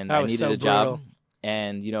 And I needed a job. Brutal.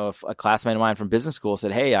 And, if a classmate of mine from business school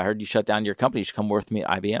said, hey, I heard you shut down your company. You should come work with me at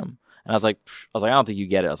IBM. And I was like, I don't think you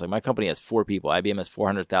get it. I was like, my company has 4 people. IBM has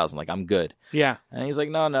 400,000. Like, I'm good. Yeah. And he's like,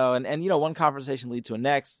 no. And one conversation leads to a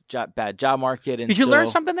next, bad job market. And Did you learn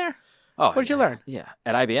something there? Oh, what did you learn? Yeah.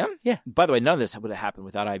 At IBM? Yeah. By the way, none of this would have happened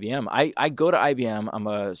without IBM. I go to IBM. I'm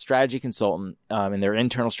a strategy consultant in their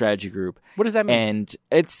internal strategy group. What does that mean? And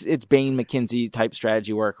it's Bain, McKinsey type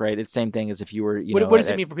strategy work, right? It's the same thing as if you were, What does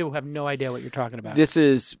it mean for people who have no idea what you're talking about? This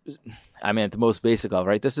is, at the most basic level,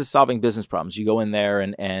 right? This is solving business problems. You go in there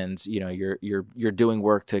and you're doing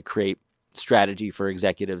work to create strategy for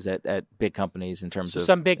executives at big companies in terms of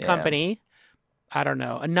some big company, I don't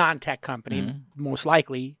know, a non-tech company, most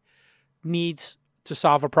likely, needs to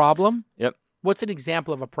solve a problem. Yep. What's an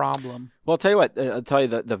example of a problem? Well, I'll tell you what. I'll tell you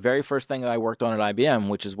the very first thing that I worked on at IBM,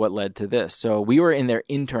 which is what led to this. So we were in their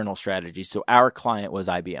internal strategy. So our client was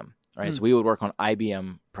IBM, right? So we would work on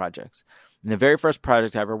IBM projects. And the very first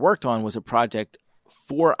project I ever worked on was a project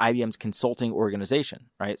for IBM's consulting organization,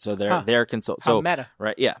 right? So their consult. So meta,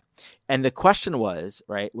 right? Yeah. And the question was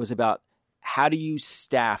about how do you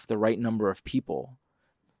staff the right number of people?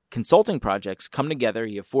 Consulting projects come together.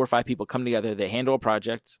 You have 4 or 5 people come together. They handle a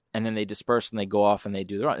project, and then they disperse and they go off and they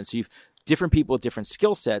do their own. And so you've different people with different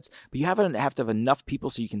skill sets, but you have to have enough people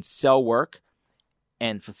so you can sell work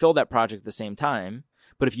and fulfill that project at the same time.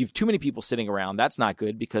 But if you have too many people sitting around, that's not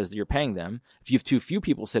good because you're paying them. If you have too few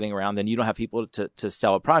people sitting around, then you don't have people to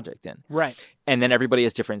sell a project in. Right. And then everybody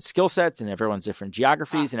has different skill sets and everyone's different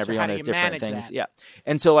geographies and everyone has different things. That? Yeah.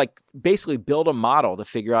 And so basically build a model to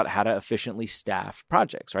figure out how to efficiently staff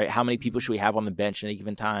projects, right? How many people should we have on the bench at any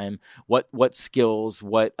given time? What skills,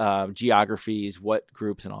 what geographies, what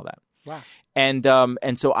groups and all that. Wow.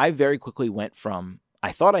 And so I very quickly went from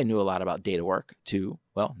I thought I knew a lot about data work to,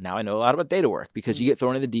 well, now I know a lot about data work because you get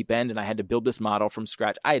thrown in the deep end and I had to build this model from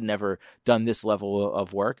scratch. I had never done this level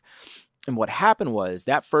of work. And what happened was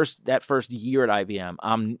that first year at IBM,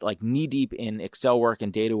 I'm like knee deep in Excel work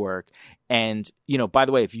and data work. And, by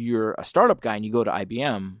the way, if you're a startup guy and you go to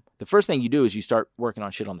IBM, the first thing you do is you start working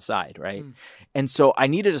on shit on the side, right? And so I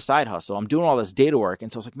needed a side hustle. I'm doing all this data work.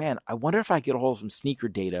 And so I was like, man, I wonder if I get a hold of some sneaker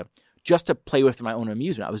data just to play with my own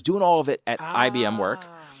amusement. I was doing all of it at IBM work.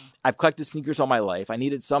 I've collected sneakers all my life. I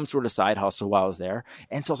needed some sort of side hustle while I was there.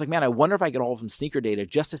 And so I was like, man, I wonder if I get all of some sneaker data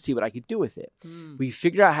just to see what I could do with it. We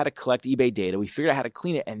figured out how to collect eBay data. We figured out how to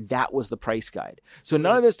clean it. And that was the price guide. So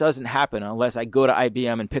none of this doesn't happen unless I go to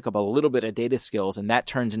IBM and pick up a little bit of data skills. And that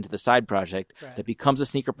turns into the side project that becomes a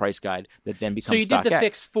sneaker price guide that then becomes So you did the StockX.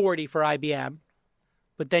 fix 40 for IBM.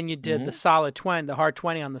 But then you did the solid 20, the hard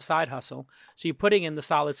 20 on the side hustle. So you're putting in the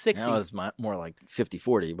solid 60. That was more like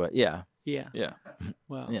 50-40, but yeah. Yeah. Yeah.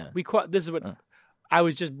 Well, Yeah. this is what I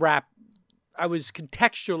was I was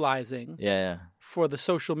contextualizing Yeah. for the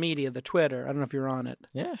social media, the Twitter. I don't know if you're on it.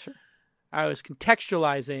 Yeah, sure. I was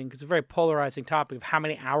contextualizing because it's a very polarizing topic of how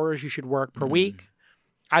many hours you should work per week.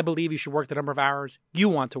 I believe you should work the number of hours you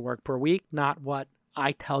want to work per week, not what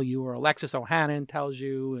I tell you or Alexis Ohanian tells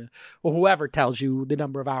you or whoever tells you the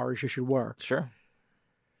number of hours you should work. Sure.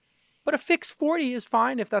 But a fixed 40 is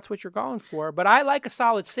fine if that's what you're going for. But I like a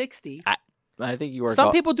solid 60. I think you work.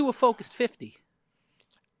 Some people do a focused 50.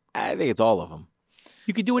 I think it's all of them.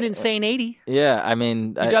 You could do an insane 80. Yeah, I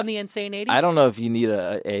mean, You done the insane 80? I don't know if you need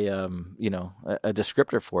a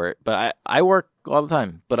descriptor for it, but I work all the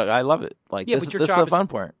time, but I love it. Like Yeah, this but your is job the fun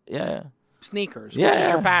part. Yeah. Sneakers, Yeah. which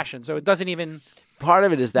is your passion. So it doesn't even. Part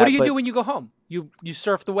of it is that. What do you do when you go home? You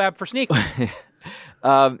surf the web for sneakers.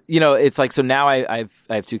 It's like so now I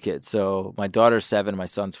have 2 kids. So my daughter's 7, my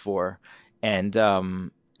son's 4, and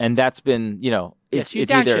that's been Yes, you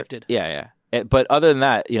it's either downshifted. yeah. But other than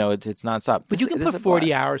that, it's nonstop. But you can put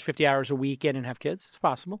 40 hours, 50 hours a week in and have kids. It's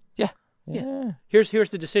possible. Yeah. Here's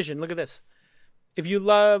the decision. Look at this. If you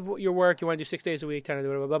love your work, you want to do 6 days a week, 10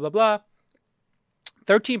 blah, blah, blah, blah.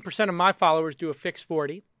 13% of my followers do a fixed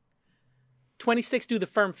 40. 26 do the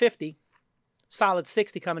firm 50. Solid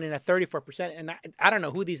 60 coming in at 34%. And I don't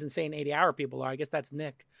know who these insane 80-hour people are. I guess that's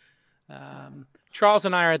Nick. Charles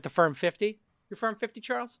and I are at the firm 50. Your firm 50,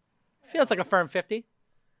 Charles? Feels like a firm 50.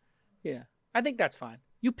 Yeah, I think that's fine.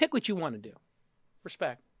 You pick what you want to do.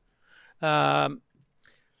 Respect.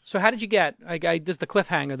 So how did you get? This is the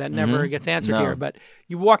cliffhanger that never gets answered here. But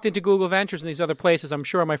you walked into Google Ventures and these other places. I'm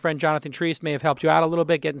sure my friend Jonathan Treese may have helped you out a little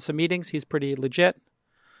bit, getting some meetings. He's pretty legit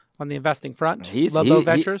on the investing front. Ludlow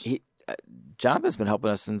Ventures. Jonathan's been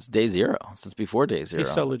helping us since day zero, since before day zero.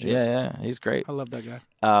 He's so legit. Yeah, he's great. I love that guy.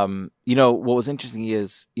 What was interesting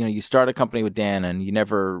is, you start a company with Dan and you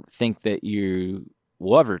never think that you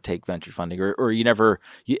will ever take venture funding or you never,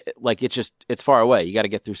 it's far away. You got to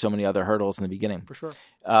get through so many other hurdles in the beginning. For sure.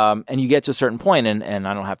 And you get to a certain point, and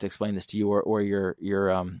I don't have to explain this to you or your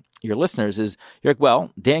listeners, is you're like,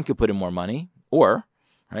 well, Dan could put in more money, or,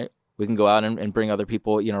 right, we can go out and bring other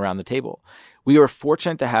people, around the table. We were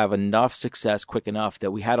fortunate to have enough success quick enough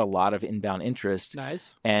that we had a lot of inbound interest.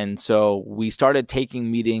 Nice. And so we started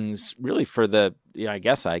taking meetings really for the, I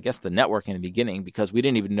guess the network in the beginning, because we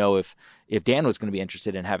didn't even know if Dan was going to be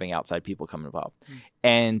interested in having outside people come involved.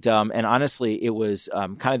 And honestly, it was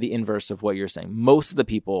kind of the inverse of what you're saying. Most of the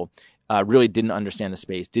people really didn't understand the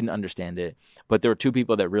space, didn't understand it, but there were two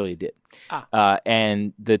people that really did.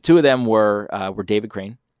 And the two of them were David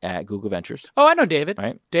Crane at Google Ventures. Oh, I know David.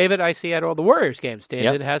 Right. David, I see at all the Warriors games.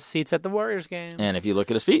 David has seats at the Warriors games. And if you look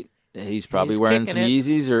at his feet, he's probably wearing some kicking it.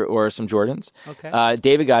 Yeezys or some Jordans. Okay.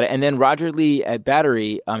 David got it. And then Roger Lee at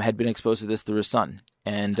Battery had been exposed to this through his son.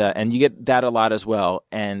 And you get that a lot as well,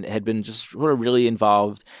 and had been just sort of really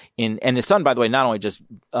involved in, and his son, by the way, not only just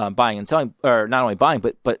buying and selling, or not only buying,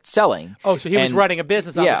 but selling. Oh, so he was running a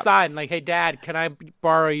business on the side, and like, hey, Dad, can I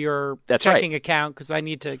borrow your checking account because I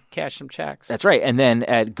need to cash some checks? That's right. And then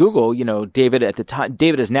at Google, David at the time,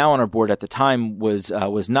 David is now on our board. At the time, was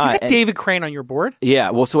not. You got David Crane on your board? Yeah.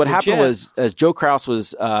 Well, so what happened was, as Joe Kraus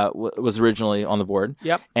was originally on the board.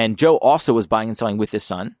 Yep. And Joe also was buying and selling with his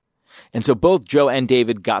son. And so both Joe and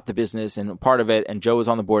David got the business and part of it, and Joe was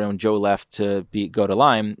on the board. And when Joe left to go to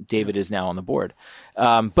Lime, David is now on the board.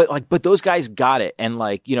 But those guys got it, and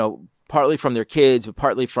partly from their kids, but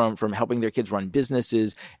partly from helping their kids run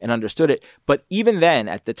businesses and understood it. But even then,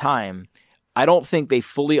 at the time, I don't think they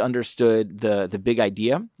fully understood the big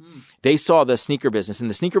idea. They saw the sneaker business, and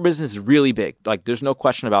the sneaker business is really big. Like, there's no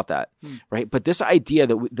question about that, right? But this idea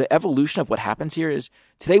that the evolution of what happens here is,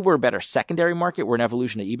 today we're a better secondary market. We're an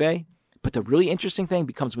evolution of eBay. But the really interesting thing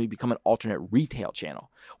becomes when we become an alternate retail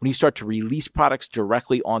channel. When you start to release products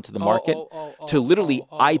directly onto the market, to literally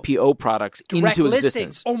IPO products direct into listings.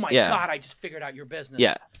 existence. Oh my God, I just figured out your business.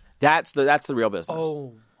 Yeah, that's the real business.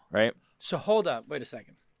 Oh, right. So hold up, wait a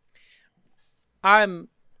second. I'm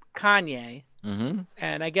Kanye,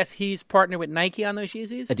 and I guess he's partnered with Nike on those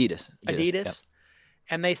Yeezys? Adidas. Yep.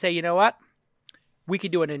 And they say, you know what? We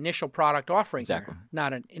could do an initial product offering here.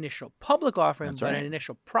 Not an initial public offering, but an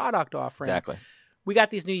initial product offering. Exactly. We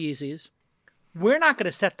got these new Yeezys. We're not going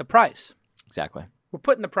to set the price. Exactly. We're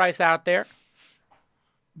putting the price out there.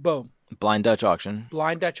 Boom. Blind Dutch auction.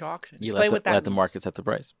 Blind Dutch auction. You Explain what that let the market set the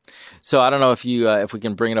price. So I don't know if you if we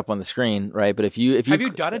can bring it up on the screen, right? But if you have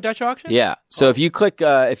you done a Dutch auction? Yeah. So if you click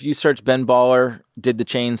if you search Ben Baller did the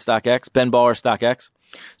chain StockX, Ben Baller StockX.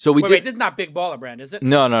 So wait, this is not Big Baller Brand, is it?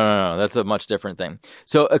 No. That's a much different thing.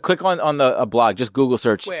 So click on the blog. Just Google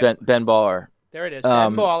search Ben Baller. There it is.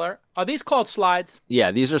 Ben Baller. Are these called slides?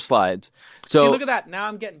 Yeah, these are slides. So see, look at that. Now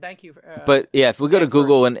I'm getting. Thank you. But yeah, if we go to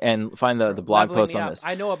Google and find the blog post on this,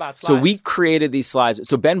 I know about slides. So we created these slides.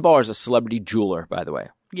 So Ben Baller is a celebrity jeweler, by the way.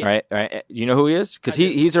 Yeah. Right. You know who he is? Because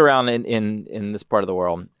he's around in this part of the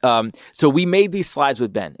world. So we made these slides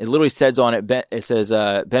with Ben. It literally says on it. It says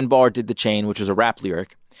Ben Baller did the chain, which was a rap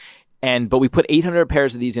lyric, but we put 800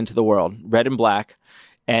 pairs of these into the world, red and black.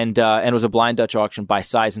 And it was a blind Dutch auction by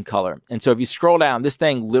size and color. And so if you scroll down, this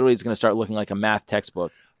thing literally is going to start looking like a math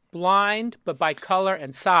textbook. Blind, but by color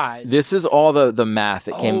and size. This is all the math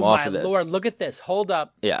that came off of this. Oh, my Lord. Look at this. Hold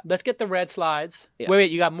up. Yeah. Let's get the red slides. Yeah. Wait.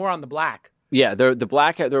 You got more on the black. Yeah. The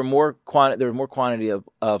black, there were more quantity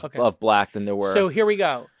of black than there were. So here we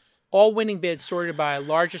go. All winning bids sorted by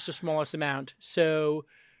largest to smallest amount. So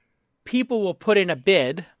people will put in a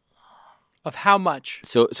bid of how much?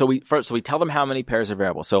 So we tell them how many pairs are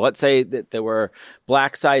available. So let's say that there were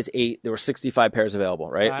black size 8, there were 65 pairs available,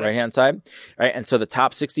 right? Right hand side. Right. And so the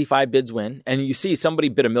top 65 bids win. And you see somebody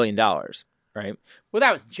bid $1 million, right? Well,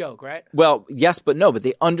 that was a joke, right? Well, yes, but no, but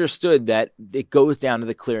they understood that it goes down to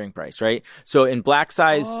the clearing price, right? So in black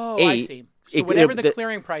size 8, I see. So whatever the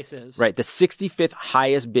clearing price is. Right. The 65th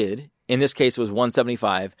highest bid, in this case, was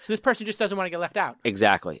 175. So this person just doesn't want to get left out.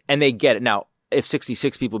 Exactly. And they get it. Now, if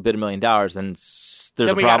 66 people bid $1 million, then there's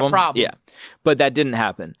a problem. Got a problem. Yeah, but that didn't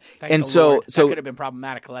happen. Thank the Lord. That could have been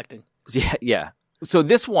problematic collecting. Yeah. So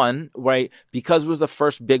this one, right, because it was the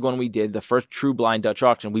first big one we did, the first true blind Dutch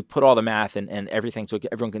auction, we put all the math and everything so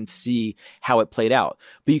everyone can see how it played out.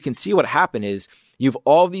 But you can see what happened is you have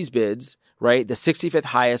all of these bids, right? The 65th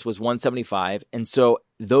highest was 175. And so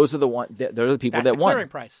those are the people that won. That's the clearing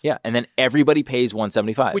price. Yeah. And then everybody pays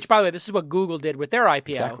 175. Which, by the way, this is what Google did with their IPO.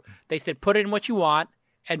 Exactly. They said, put in what you want,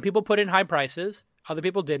 and people put in high prices. Other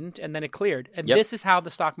people didn't, and then it cleared. And this is how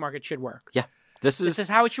the stock market should work. Yeah. This is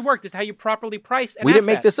how it should work. This is how you properly price an We didn't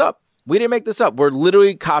asset. make this up. We didn't make this up. We're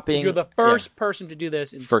literally copying. You're the first person to do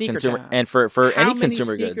this in for sneaker consumer town. and for any consumer How many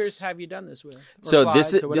sneakers goods. have you done this with? Or So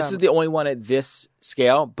slides this or is whatever? the only one at this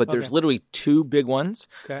scale, but there's Okay. literally two big ones.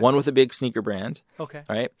 Okay. One with a big sneaker brand, Okay.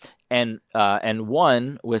 right, and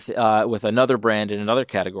one with another brand in another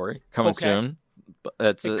category coming Okay. soon.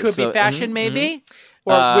 It Could be fashion, maybe?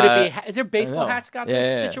 Or would it be... Is there baseball hats got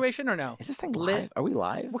this situation or no? Is this thing live? Are we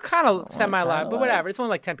live? We're kind of semi-live, but live. whatever. It's only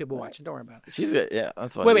like 10 people watching. Don't worry about it. She's good. Yeah,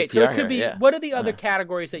 that's why. Wait. So it could be... Yeah. What are the other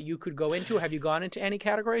categories that you could go into? Have you gone into any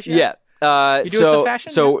categories yet? Yeah. You do some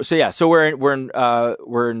fashion? So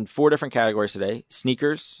we're in 4 different categories today: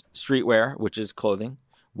 sneakers, streetwear, which is clothing,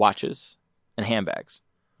 watches, and handbags.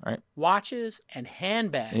 Right? Watches and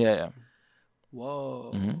handbags. Yeah.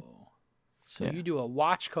 Whoa. Mhm. So Yeah. you do a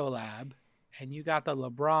watch collab, and you got the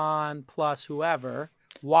LeBron plus whoever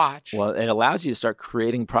watch. Well, it allows you to start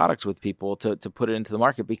creating products with people to put it into the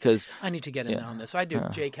market because I need to get in on this. So I do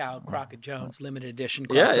J. Cal Crockett Jones limited edition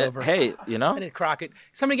yeah, crossover. hey, I need Crockett.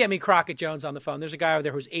 Somebody get me Crockett Jones on the phone. There's a guy over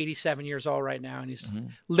there who's 87 years old right now, and he's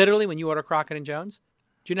literally, when you order Crockett and Jones,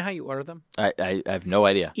 do you know how you order them? I have no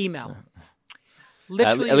idea. Email.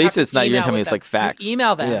 Literally, At you least have it's to not you're email telling me with it's them. like fax. You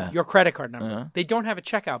email them Yeah. your credit card number. Uh-huh. They don't have a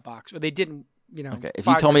checkout box, or they didn't. Okay, if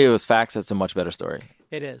you told me it was fax, that's a much better story.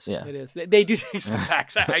 It is. Yeah. It is. They do take some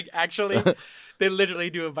fax. Actually, they literally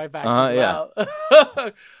do it by fax as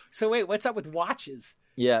well. So wait, what's up with watches?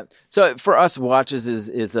 Yeah. So for us, watches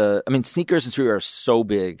is I mean, sneakers and streetwear are so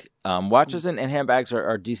big. Watches and handbags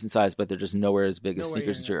are decent size, but they're just nowhere as big as Nowhere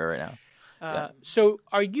sneakers and near streetwear right now. So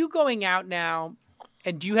are you going out now,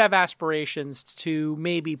 and do you have aspirations to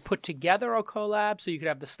maybe put together a collab so you could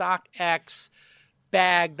have the Stock X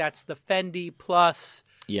bag that's the Fendi plus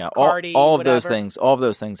Yeah, Cardi, all of those whatever? things, all of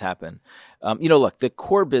those things happen. Look, the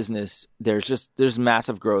core business, there's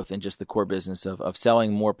massive growth in just the core business of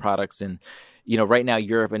selling more products. And, right now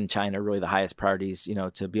Europe and China are really the highest priorities,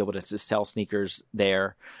 to be able to sell sneakers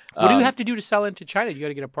there. What do you have to do to sell into China? You got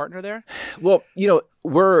to get a partner there? Well,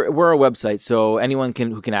 we're a website, so anyone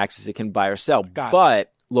who can access it can buy or sell. Got it.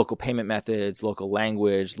 But local payment methods, local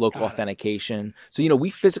language, local authentication. So, we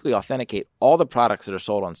physically authenticate all the products that are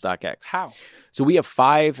sold on StockX. How? So we have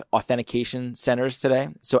 5 authentication centers today.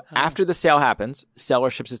 So after the sale happens, seller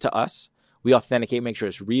ships it to us. We authenticate, make sure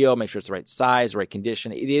it's real, make sure it's the right size, the right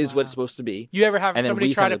condition. It is what it's supposed to be. You ever have And then somebody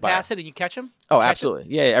we try send to it buyer. pass it and you catch them? Oh,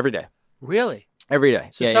 absolutely. Yeah, every day. Really? Every day.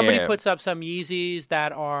 So Yeah, somebody yeah. puts up some Yeezys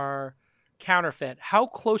that are counterfeit. How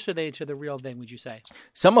close are they to the real thing, would you say?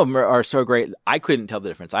 Some of them are so great, I couldn't tell the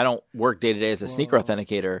difference. I don't work day to day as a sneaker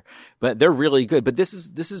authenticator, but they're really good. But this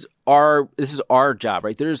is our job,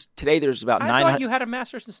 right? There's about I 900. thought you had a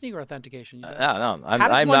master's in sneaker authentication. No, How does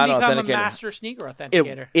I'm one not an become a authenticator. master sneaker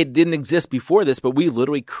authenticator? It didn't exist before this, but we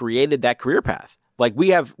literally created that career path. Like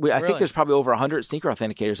I Really? think there's probably over 100 sneaker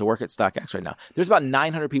authenticators that work at StockX right now. There's about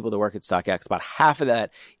 900 people that work at StockX. About half of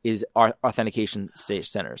that is our authentication stage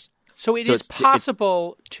centers. So it So is it's-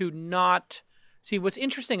 possible to not see what's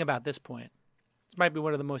interesting about this point. This might be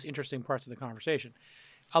one of the most interesting parts of the conversation.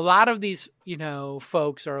 A lot of these,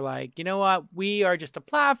 folks are like, you know what? We are just a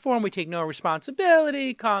platform. We take no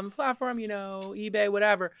responsibility. Common platform, eBay,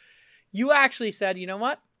 whatever. You actually said, you know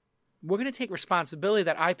what? We're going to take responsibility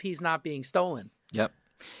that IP is not being stolen. Yep.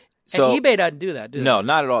 And eBay doesn't do that, do they? No,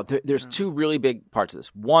 not at all. There's 2 really big parts of this.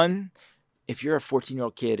 One, if you're a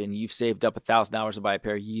 14-year-old kid and you've saved up $1,000 to buy a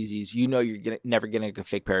pair of Yeezys, you're never getting a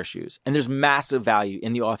fake pair of shoes. And there's massive value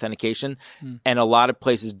in the authentication, and a lot of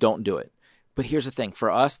places don't do it. But here's the thing.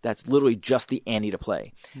 For us, that's literally just the ante to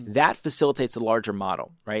play. That facilitates a larger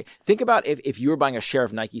model, right? Think about if you were buying a share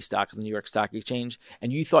of Nike stock on the New York Stock Exchange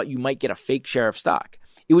and you thought you might get a fake share of stock.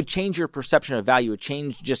 It would change your perception of value. It would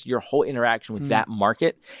change just your whole interaction with that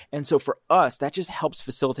market. And so for us, that just helps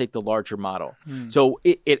facilitate the larger model. So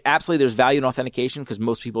it absolutely, there's value in authentication because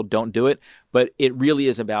most people don't do it, but it really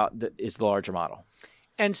is about the larger model.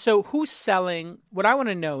 And so who's selling? What I want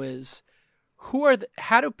to know is,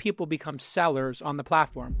 how do people become sellers on the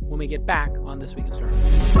platform when we get back on This Week in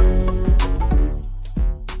Startups?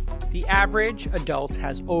 The average adult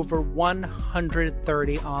has over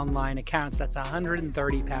 130 online accounts. That's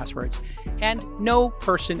 130 passwords. And no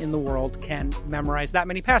person in the world can memorize that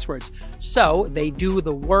many passwords. So they do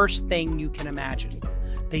the worst thing you can imagine.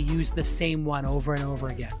 They use the same one over and over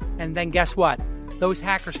again. And then guess what? Those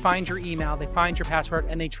hackers find your email, they find your password,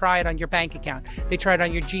 and they try it on your bank account. They try it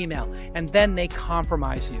on your Gmail, and then they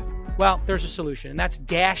compromise you. Well, there's a solution, and that's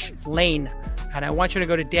Dashlane. And I want you to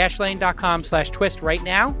go to dashlane.com/twist right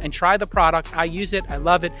now and try the product. I use it. I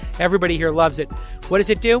love it. Everybody here loves it. What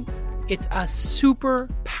does it do? It's a super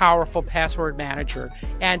powerful password manager,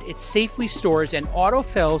 and it safely stores and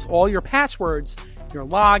autofills all your passwords, your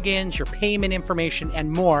logins, your payment information,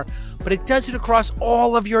 and more. But it does it across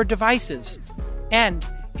all of your devices. And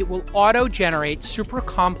it will auto-generate super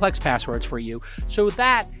complex passwords for you so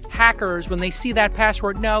that hackers, when they see that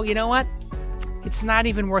password, know, you know what? It's not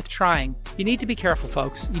even worth trying. You need to be careful,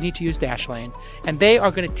 folks. You need to use Dashlane. And they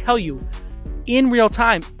are going to tell you in real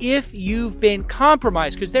time if you've been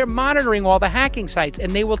compromised, because they're monitoring all the hacking sites,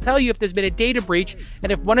 and they will tell you if there's been a data breach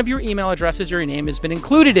and if one of your email addresses or your name has been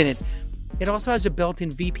included in it. It also has a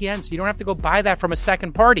built-in VPN, so you don't have to go buy that from a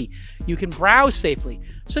second party. You can browse safely.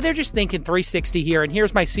 So they're just thinking 360 here, and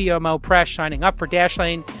here's my CMO Presh signing up for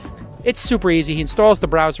Dashlane. It's super easy. He installs the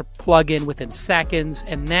browser plugin within seconds,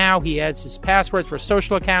 and now he adds his passwords for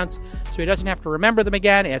social accounts, so he doesn't have to remember them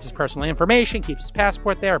again. He adds his personal information, keeps his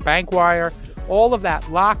passport there, bank wire, all of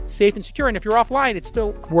that locked, safe, and secure. And if you're offline, it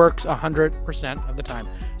still works 100% of the time.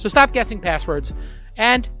 So stop guessing passwords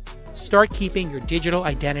and start keeping your digital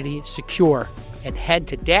identity secure. And head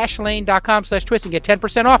to dashlane.com/twist and get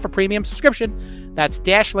 10% off a premium subscription. That's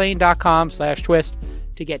dashlane.com/twist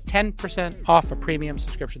to get 10% off a premium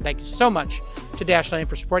subscription. Thank you so much to Dashlane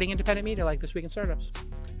for supporting independent media like This Week in Startups.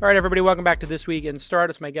 All right, everybody, welcome back to This Week in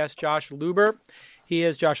Startups. My guest, Josh Luber. He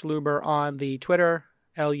is Josh Luber on the Twitter,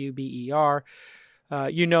 Luber.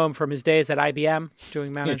 You know him from his days at IBM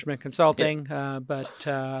doing management consulting, but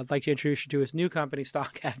I'd like to introduce you to his new company,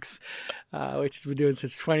 StockX, which he's been doing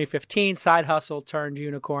since 2015. Side hustle turned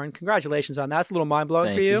unicorn. Congratulations on that. That's a little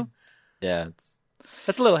mind-blowing for you. Yeah.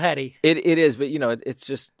 That's a little heady. It is, but,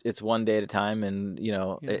 it's one day at a time, and,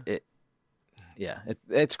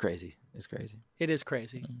 it's crazy. It's crazy. It is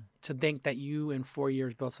crazy to think that you in 4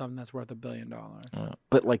 years built something that's worth $1 billion.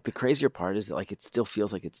 But, the crazier part is that, it still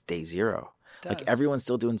feels like it's day zero. Everyone's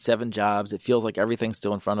still doing 7 jobs. It feels like everything's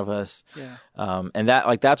still in front of us. Yeah. And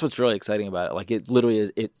that that's what's really exciting about it. It literally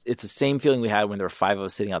is. It's the same feeling we had when there were 5 of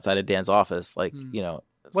us sitting outside of Dan's office.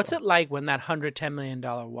 What's it like when that $110 million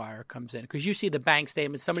wire comes in? Because you see the bank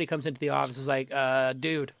statement. Somebody comes into the office is like,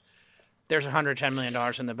 dude, there's $110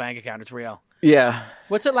 million in the bank account. It's real. Yeah.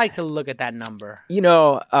 What's it like to look at that number?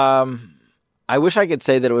 I wish I could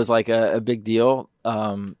say that it was a big deal.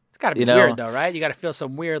 It's got to be weird, though, right? You got to feel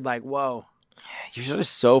some weird, whoa. You're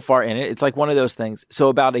just so far in it. It's like one of those things. So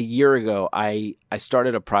about a year ago, I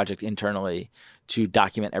started a project internally to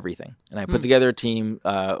document everything. And I put together a team,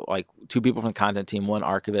 2 people from the content team, 1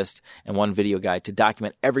 archivist and 1 video guy to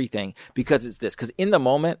document everything because it's this. Because in the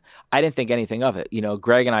moment, I didn't think anything of it.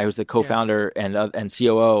 Greg and I, who's the co-founder and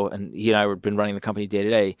COO, and he and I have been running the company day to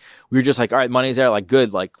day. We were just all right, money's there,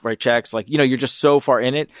 good, write checks. You're just so far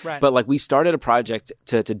in it. Right. But we started a project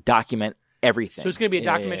to document everything. So it's going to be a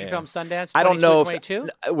documentary film, Sundance. I don't know if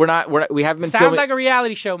we haven't been. Sounds filming, like a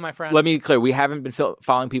reality show, my friend. Let me be clear: we haven't been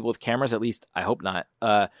following people with cameras. At least I hope not,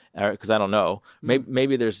 because I don't know.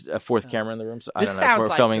 Maybe there's a 4th camera in the room. So this I don't know. Sounds If we're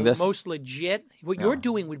like filming the this. most legit. What you're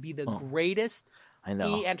doing would be the greatest. I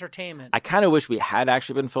know. Entertainment. I kind of wish we had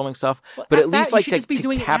actually been filming stuff, but at least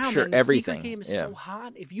to capture everything. The game is so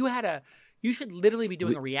hot. If you had you should literally be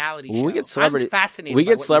doing a reality show. We get celebrities. I'm fascinated. We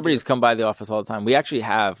get celebrities come by the office all the time. We actually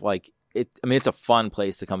have it's a fun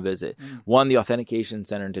place to come visit. One, the Authentication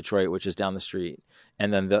Center in Detroit, which is down the street,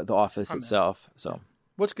 and then the office itself. So,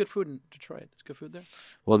 what's good food in Detroit? Is good food there?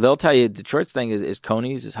 Well, they'll tell you Detroit's thing is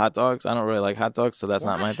Coney's, is hot dogs. I don't really like hot dogs, so that's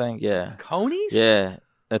not my thing. Yeah, Coney's. Yeah,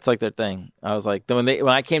 that's their thing. I was like, when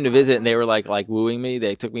I came to visit and they were like wooing me,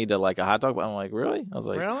 they took me to a hot dog. I'm like, really? I was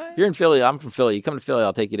like, really? If you're in Philly, I'm from Philly. You come to Philly,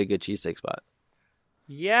 I'll take you to a good cheesesteak spot.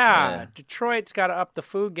 Yeah, Detroit's got to up the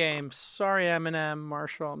food game. Sorry, Eminem,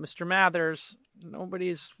 Marshall, Mr. Mathers.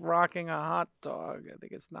 Nobody's rocking a hot dog. I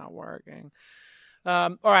think it's not working.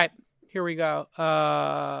 All right, here we go.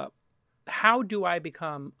 How do I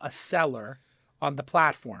become a seller on the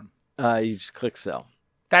platform? You just click sell.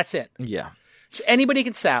 That's it. Yeah. So anybody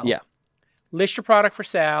can sell. Yeah. List your product for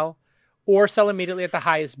sale or sell immediately at the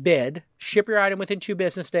highest bid. Ship your item within 2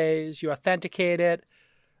 business days. You authenticate it.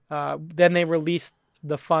 Then they release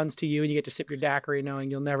the funds to you and you get to sip your daiquiri knowing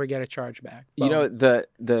you'll never get a charge back. Boom.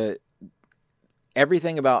 The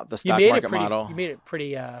everything about the You stock made market it pretty. model. You made it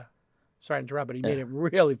pretty. Sorry to interrupt, but you made it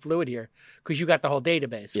really fluid here because you got the whole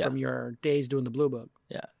database from your days doing the Blue Book.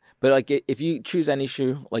 Yeah. But like if you choose any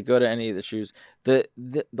shoe, like go to any of the shoes, the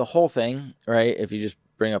whole thing, right? If you just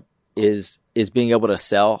bring up is being able to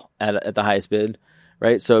sell at the highest bid,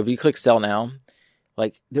 right? So if you click sell now,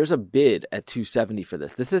 like there's a bid at $270 for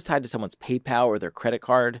this. This is tied to someone's PayPal or their credit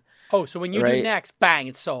card. Oh, so when you do next, bang,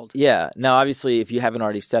 it's sold. Yeah. Now, obviously, if you haven't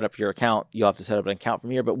already set up your account, you'll have to set up an account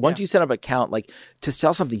from here. But once you set up an account, like to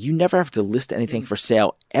sell something, you never have to list anything for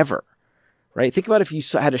sale ever, right? Think about if you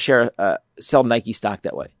had to sell Nike stock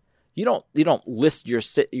that way. You don't list your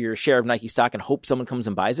share of Nike stock and hope someone comes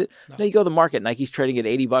and buys it. No, you go to the market. Nike's trading at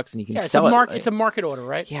 $80 and you can sell it. It's a market order,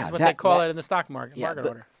 right? Yeah, that's what they call it in the stock market. Market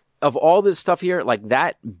order. Of all this stuff here, like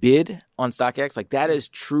that bid on StockX, like that is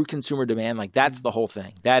true consumer demand. Like that's the whole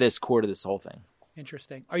thing. That is core to this whole thing.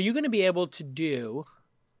 Interesting. Are you going to be able to do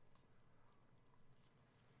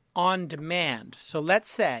on demand? So let's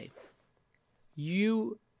say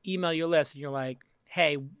you email your list and you're like,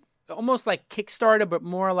 hey, almost like Kickstarter, but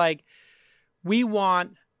more like we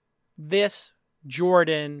want this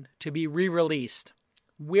Jordan to be re-released.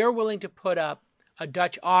 We're willing to put up a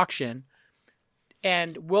Dutch auction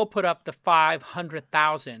and we'll put up the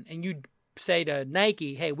 500,000. And you say to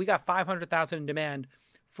Nike, hey, we got 500,000 in demand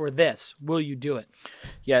for this. Will you do it?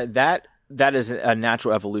 Yeah, that is a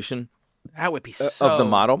natural evolution. That would be so of the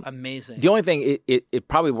model. Amazing. The only thing, it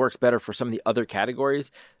probably works better for some of the other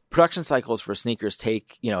categories. Production cycles for sneakers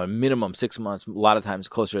take, a minimum 6 months, a lot of times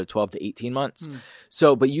closer to 12 to 18 months.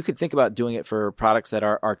 So, but you could think about doing it for products that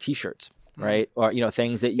are T-shirts, right? Or,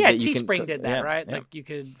 things that, that you can... Teespring did that, right? Yeah. Like you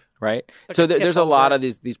could... Right. Like so there's a lot of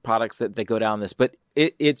these products that go down this, but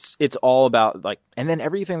it's all about like, and then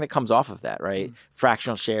everything that comes off of that, right?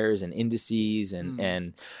 Fractional shares and indices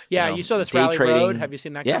and you saw this Rally trading. Road. Have you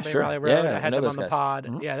seen that company, sure. Rally Road? Yeah, I had them on the guys.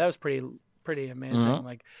 pod. Yeah, that was pretty amazing.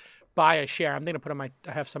 Like buy a share. I'm thinking of putting I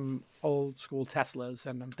have some old school Teslas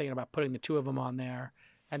and I'm thinking about putting the two of them on there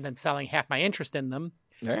and then selling half my interest in them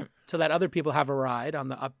so that other people have a ride on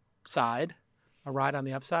the upside. A ride on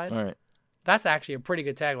the upside. All right. That's actually a pretty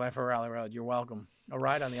good tagline for Rally Road. You're welcome. A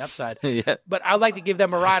ride on the upside. Yeah. But I'd like to give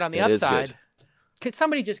them a ride on the upside. Could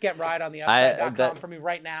somebody just get ride on the upside.com for me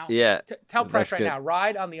right now? Yeah. Tell Price right now.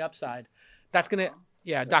 Ride on the upside. That's going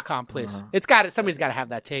to, .com, please. It's got it. Somebody's got to have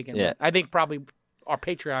that taken. Yeah. I think probably our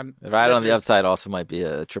Patreon. Ride on the upside also might be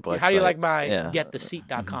a triple X. How do you like my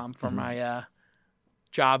gettheseat.com for my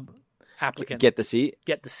job applicants? Get the seat?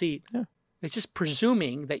 Get the seat. Yeah. It's just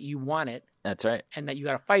presuming that you want it. That's right. And that you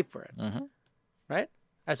got to fight for it. Right?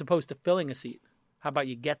 As opposed to filling a seat. How about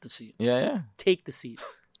you get the seat? Yeah. Take the seat.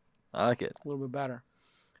 I like it. A little bit better.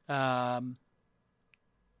 All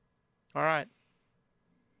right.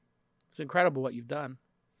 It's incredible what you've done.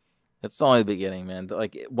 That's only the beginning, man.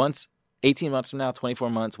 Like 18 months from now, 24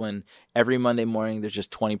 months, when every Monday morning there's just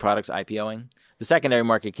 20 products IPOing. The secondary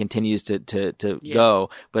market continues to go,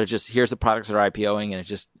 but it just here's the products that are IPOing, and it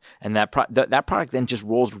just that product then just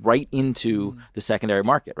rolls right into the secondary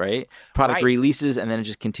market, right? Product releases, and then it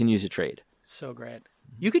just continues to trade. So great.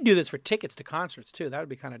 You could do this for tickets to concerts too. That would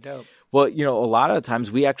be kind of dope. Well, a lot of the times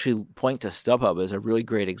we actually point to StubHub as a really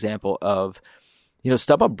great example of.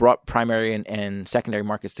 StubHub brought primary and secondary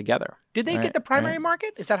markets together. Did they get the primary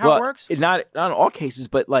market? Is that how it works? Not in all cases,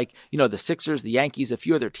 but like, the Sixers, the Yankees, a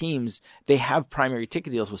few other teams, they have primary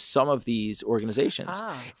ticket deals with some of these organizations.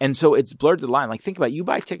 And so it's blurred the line. Like, think about it. You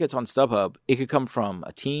buy tickets on StubHub, it could come from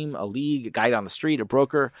a team, a league, a guy down the street, a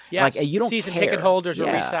broker. Yes, like, you don't season care. ticket holders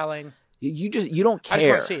are reselling. You don't care. I just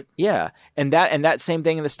want to see it. Yeah. And that same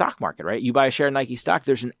thing in the stock market, right? You buy a share of Nike stock,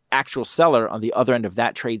 there's an actual seller on the other end of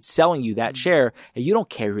that trade selling you that share, and you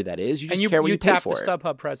don't care who that is. You just care what you pay for it. You tapped the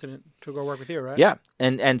StubHub president to go work with you, right? Yeah.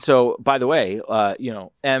 And so, by the way,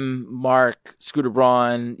 Mark, Scooter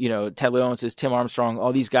Braun, Ted Leonsis, Tim Armstrong,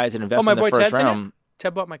 all these guys that invested in the first round.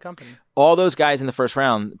 Ted bought my company. All those guys in the first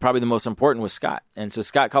round, probably the most important was Scott. And so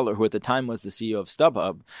Scott Cutler, who at the time was the CEO of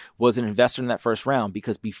StubHub, was an investor in that first round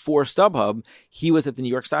because before StubHub, he was at the New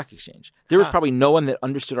York Stock Exchange. There was probably no one that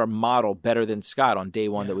understood our model better than Scott on day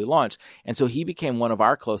one that we launched. And so he became one of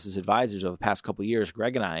our closest advisors over the past couple of years,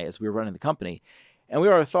 Greg and I, as we were running the company. And we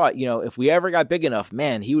already thought, if we ever got big enough,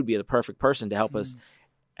 man, he would be the perfect person to help us.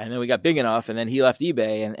 And then we got big enough, and then he left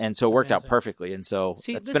eBay, and so it worked out perfectly. And so it's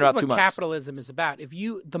been about 2 months. This is what capitalism is about. If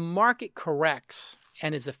the market corrects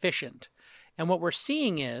and is efficient, and what we're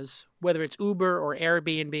seeing is, whether it's Uber or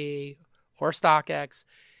Airbnb or StockX,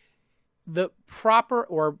 the proper,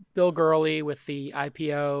 or Bill Gurley with the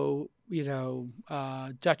IPO,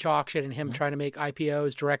 Dutch auction and him trying to make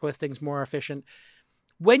IPOs, direct listings more efficient.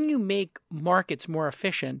 when you make markets more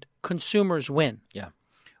efficient, consumers win. Yeah.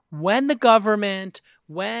 When the government,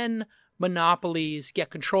 when monopolies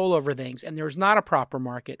get control over things and there's not a proper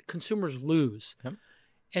market, consumers lose. Yep.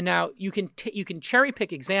 And now you can cherry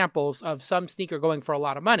pick examples of some sneaker going for a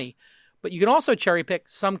lot of money, but you can also cherry pick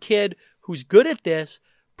some kid who's good at this,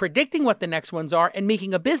 predicting what the next ones are and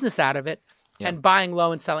making a business out of it and buying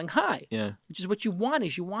low and selling high. Yeah. Which is what you want.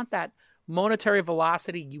 Is you want that monetary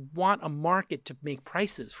velocity. You want a market to make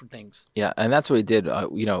prices for things. Yeah, and that's what we did.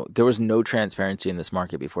 There was no transparency in this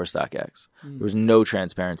market before StockX. There was no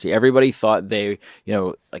transparency. Everybody thought they,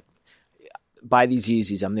 buy these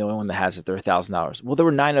Yeezys. I'm the only one that has it. They're $1,000. Well, there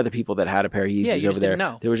were 9 other people that had a pair of Yeezys you over just there. didn't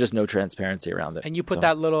know. There was just no transparency around it. And you put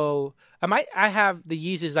that little. I have the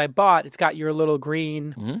Yeezys I bought. It's got your little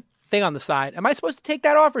green thing on the side. Am I supposed to take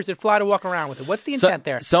that off, or is it fly to walk around with it? What's the intent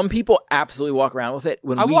there? Some people absolutely walk around with it.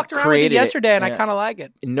 When I we walked around with it yesterday, and I kind of like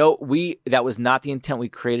it. No, that was not the intent. We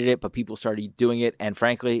created it, but people started doing it, and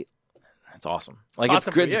frankly, it's awesome. It's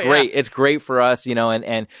great. Yeah. It's great for us,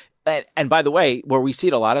 and by the way, where we see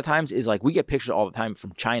it a lot of times is like we get pictures all the time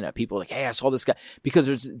from China. People are like, hey, I saw this guy, because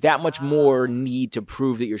there's that much more need to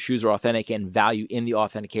prove that your shoes are authentic and value in the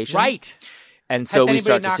authentication. Right. And so we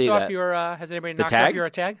start to see that. Has anybody knocked off your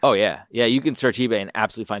tag? Oh, yeah. Yeah, you can search eBay and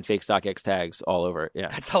absolutely find fake StockX tags all over it. Yeah.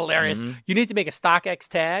 That's hilarious. You need to make a StockX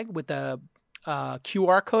tag with a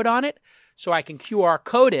QR code on it so I can QR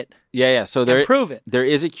code it. Yeah. So prove it. There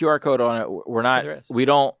is a QR code on it.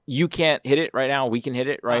 You can't hit it right now. We can hit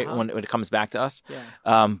it when it comes back to us.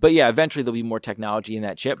 Yeah. But yeah, eventually there'll be more technology in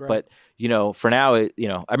that chip. Great. But, for now, I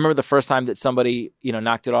remember the first time that somebody,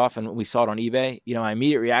 knocked it off and we saw it on eBay, my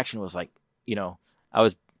immediate reaction was like, I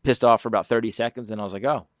was pissed off for about 30 seconds, and I was like,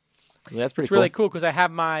 oh, that's pretty cool. It's really cool because I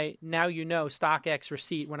have my StockX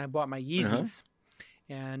receipt when I bought my Yeezys.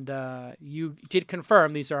 And you did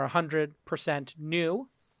confirm these are 100% new,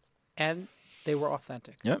 and they were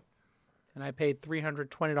authentic. Yep. And I paid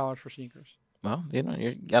 $320 for sneakers. Well,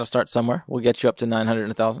 you got to start somewhere. We'll get you up to 900 and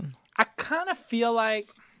 1,000. I kind of feel like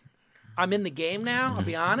I'm in the game now, I'll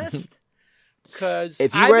be honest. Because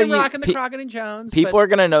I've been rocking the Crockett & Jones. People are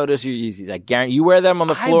going to notice your Yeezys. I guarantee you wear them on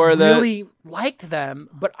the floor. I really liked them,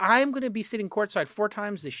 but I'm going to be sitting courtside 4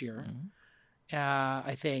 times this year,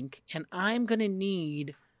 I think, and I'm going to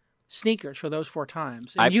need sneakers for those 4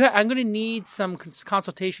 times. And I'm going to need some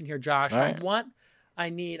consultation here, Josh, on what I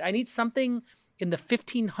need. I need something in the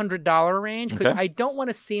 $1,500 range because I don't want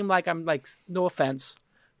to seem like I'm no offense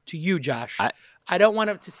to you, Josh. I don't want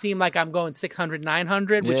it to seem like I'm going 600,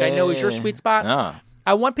 900, which I know is your sweet spot. No.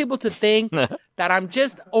 I want people to think that I'm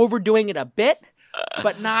just overdoing it a bit,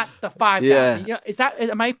 but not the 5,000. Yeah.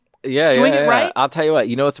 Am I doing it right? I'll tell you what.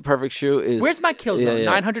 What's a perfect shoe is. Where's my kill zone?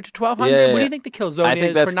 900 to 1,200? Yeah. What do you think the kill zone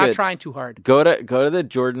is for not trying too hard? Go to the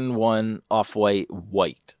Jordan 1 Off-White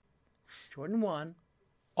white. Jordan 1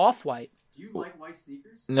 Off-White. Do you like white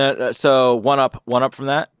sneakers? No, so one up from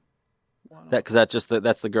that. Because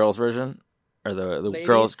that's the girls version. Or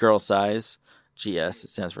the girls size, GS. It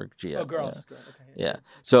stands for GS. Oh, girls. Yeah. Okay.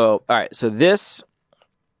 So, all right. So this.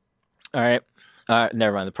 All right.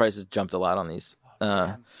 Never mind. The prices jumped a lot on these.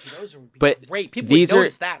 Those are great. People would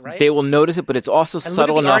notice that, right? They will notice it, but it's also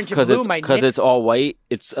subtle enough because it's all white.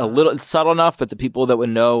 It's it's subtle enough, but the people that would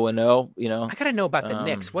know will know. I gotta know about the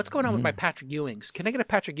Knicks. What's going on with my Patrick Ewings? Can I get a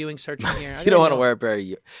Patrick Ewing search in here? You don't want to wear a pair of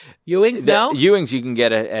Ewings. No, Ewings you can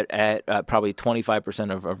get at probably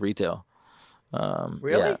 25% of retail.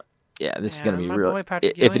 Really? Yeah. This is going to be real.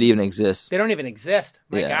 If it even exists. They don't even exist.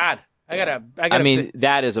 My God. I gotta. I mean,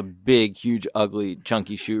 that is a big, huge, ugly,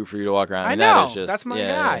 chunky shoe for you to walk around. I know. That's my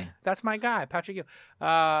guy. Yeah. That's my guy, Patrick Ewing.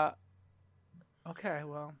 Okay,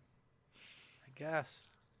 well, I guess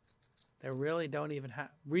they really don't even have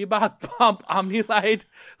Reebok Pump Omnilite.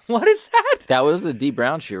 What is that? That was the D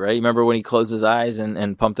Brown shoe, right? You remember when he closed his eyes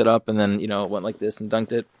and pumped it up, and then it went like this and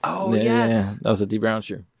dunked it? Oh yes, yeah. That was a D Brown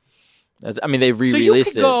shoe. They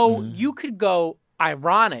re-released it. So you could go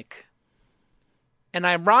ironic. And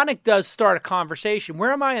ironic does start a conversation.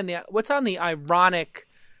 Where am I what's on the ironic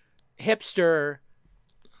hipster?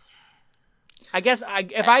 I guess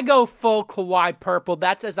if I go full Kawhi purple,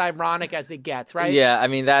 that's as ironic as it gets, right? Yeah,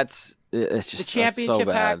 it's just the championship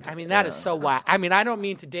so pack. bad. That is so whack. I don't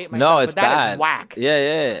mean to date myself, it's but that bad. is whack.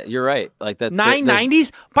 Yeah, you're right. Like that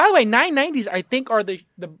 990s. By the way, 990s I think are the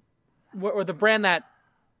brand that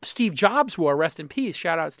Steve Jobs wore. Rest in peace.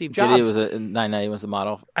 Shout out Steve Jobs. It was 990 was the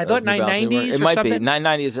model. I thought 990s. It might something. be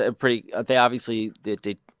 990 is a pretty. They obviously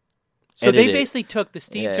So they basically took the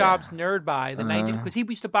Steve Jobs Nerd Buy, the 90, because he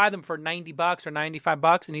used to buy them for $90 or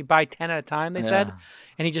 $95, and he'd buy 10 at a time. They said,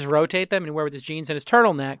 and he just rotate them and wear with his jeans and his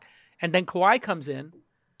turtleneck. And then Kawhi comes in,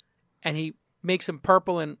 and he makes them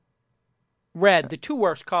purple and red, the two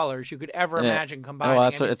worst colors you could ever imagine combining. Well,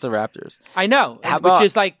 it's the Raptors. I know, How which about-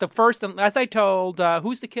 is like the first. As I told,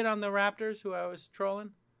 who's the kid on the Raptors who I was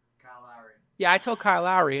trolling? Kyle Lowry. Yeah, I told Kyle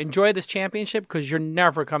Lowry, enjoy this championship because you're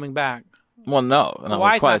never coming back. Well, no.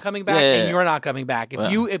 Kawhi's not coming back, Yeah. and you're not coming back.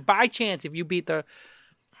 Well. If by chance, if you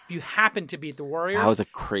happen to beat the Warriors, That was a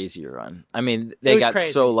crazy run. I mean, It they was got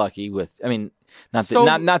crazy. so lucky with. I mean, not So-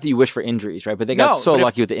 that you wish for injuries, right? But they got No, so but if-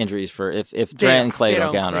 lucky with the injuries for if They Durant and Clay they don't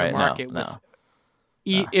go down clear right market now.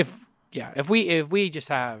 with- If we just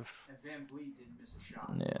have Van Vliet didn't miss a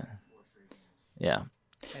shot. Yeah.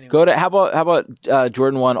 anyway. Go to how about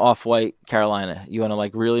Jordan 1 Off-White Carolina? You want to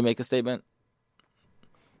like really make a statement?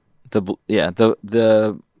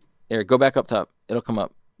 Here, go back up top. It'll come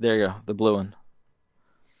up. There you go. The blue one.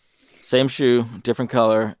 Same shoe, different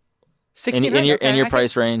color. In your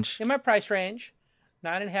price range. In my price range,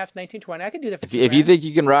 9.5, 1920. I could do that for If you think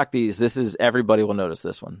you can rock these, this is everybody will notice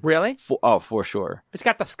this one. really, For sure. it's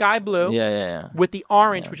got the sky blue Yeah. with the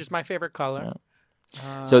orange, which is my favorite color.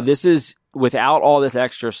 So this is without all this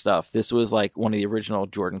extra stuff. This was like one of the original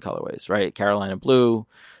Jordan colorways, right? Carolina blue,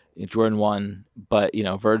 Jordan 1, but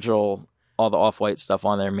Virgil, all the off-white stuff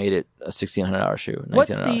on there made it a $1,600 shoe.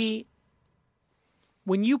 What's $1,900.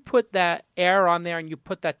 when you put that air on there and you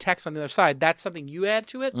put that text on the other side? That's something you add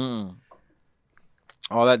to it.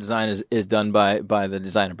 All that design is done by the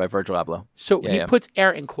designer, by Virgil Abloh. So Yeah, he yeah. puts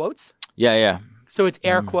air in quotes. Yeah. So it's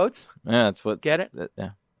air quotes. Yeah, that's what. Get it?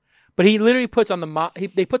 Yeah. But he literally puts on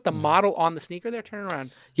they put the model on the sneaker there. Turn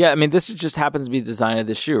around. Yeah, I mean, this just happens to be the design of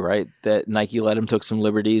this shoe, right? That Nike let him took some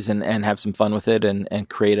liberties and have some fun with it and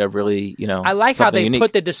create a really, I like how something they unique.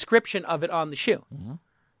 put the description of it on the shoe.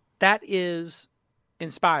 That is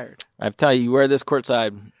inspired. I tell you wear this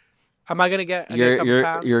courtside, Am I gonna get? you're a couple you're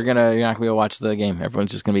pounds? you're not gonna be able to watch the game.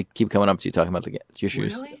 Everyone's just gonna keep coming up to you talking about your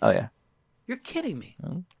shoes. Really? Oh yeah. You're kidding me.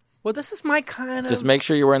 Well, this is my kind Just of. make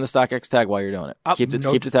sure you're wearing the StockX tag while you're doing it. Keep the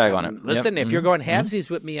tag on it. Listen, Yep. if you're going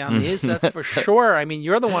halvesies with me on these, that's for sure. I mean,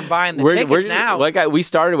 you're the one buying the we're tickets now. like we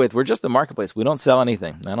started with, we're just the marketplace. We don't sell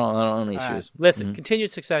anything. I don't own any shoes. Listen,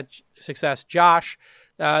 continued success, Josh.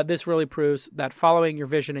 This really proves that following your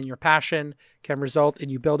vision and your passion can result in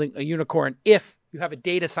you building a unicorn if you have a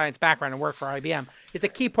data science background and work for IBM. It's a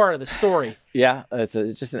key part of the story. Yeah, it's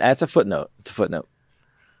a footnote. It's a footnote.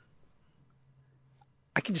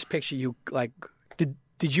 I can just picture you like,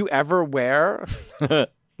 did you ever wear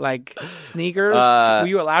like sneakers? Were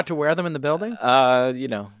you allowed to wear them in the building?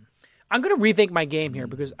 I'm going to rethink my game here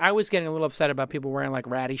because I was getting a little upset about people wearing like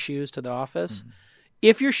ratty shoes to the office.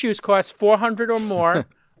 If your shoes cost $400 or more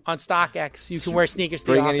on StockX, you can wear sneakers to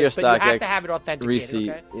the Bring in your office, but you have StockX to have it authenticated. receipt.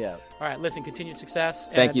 Okay? Yeah. All right, listen, continued success.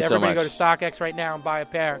 Thank you so everybody much. go to StockX right now and buy a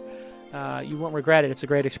pair. You won't regret it. It's a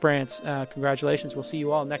great experience. Congratulations. We'll see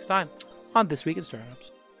you all next time on This Week in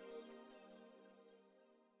Startups.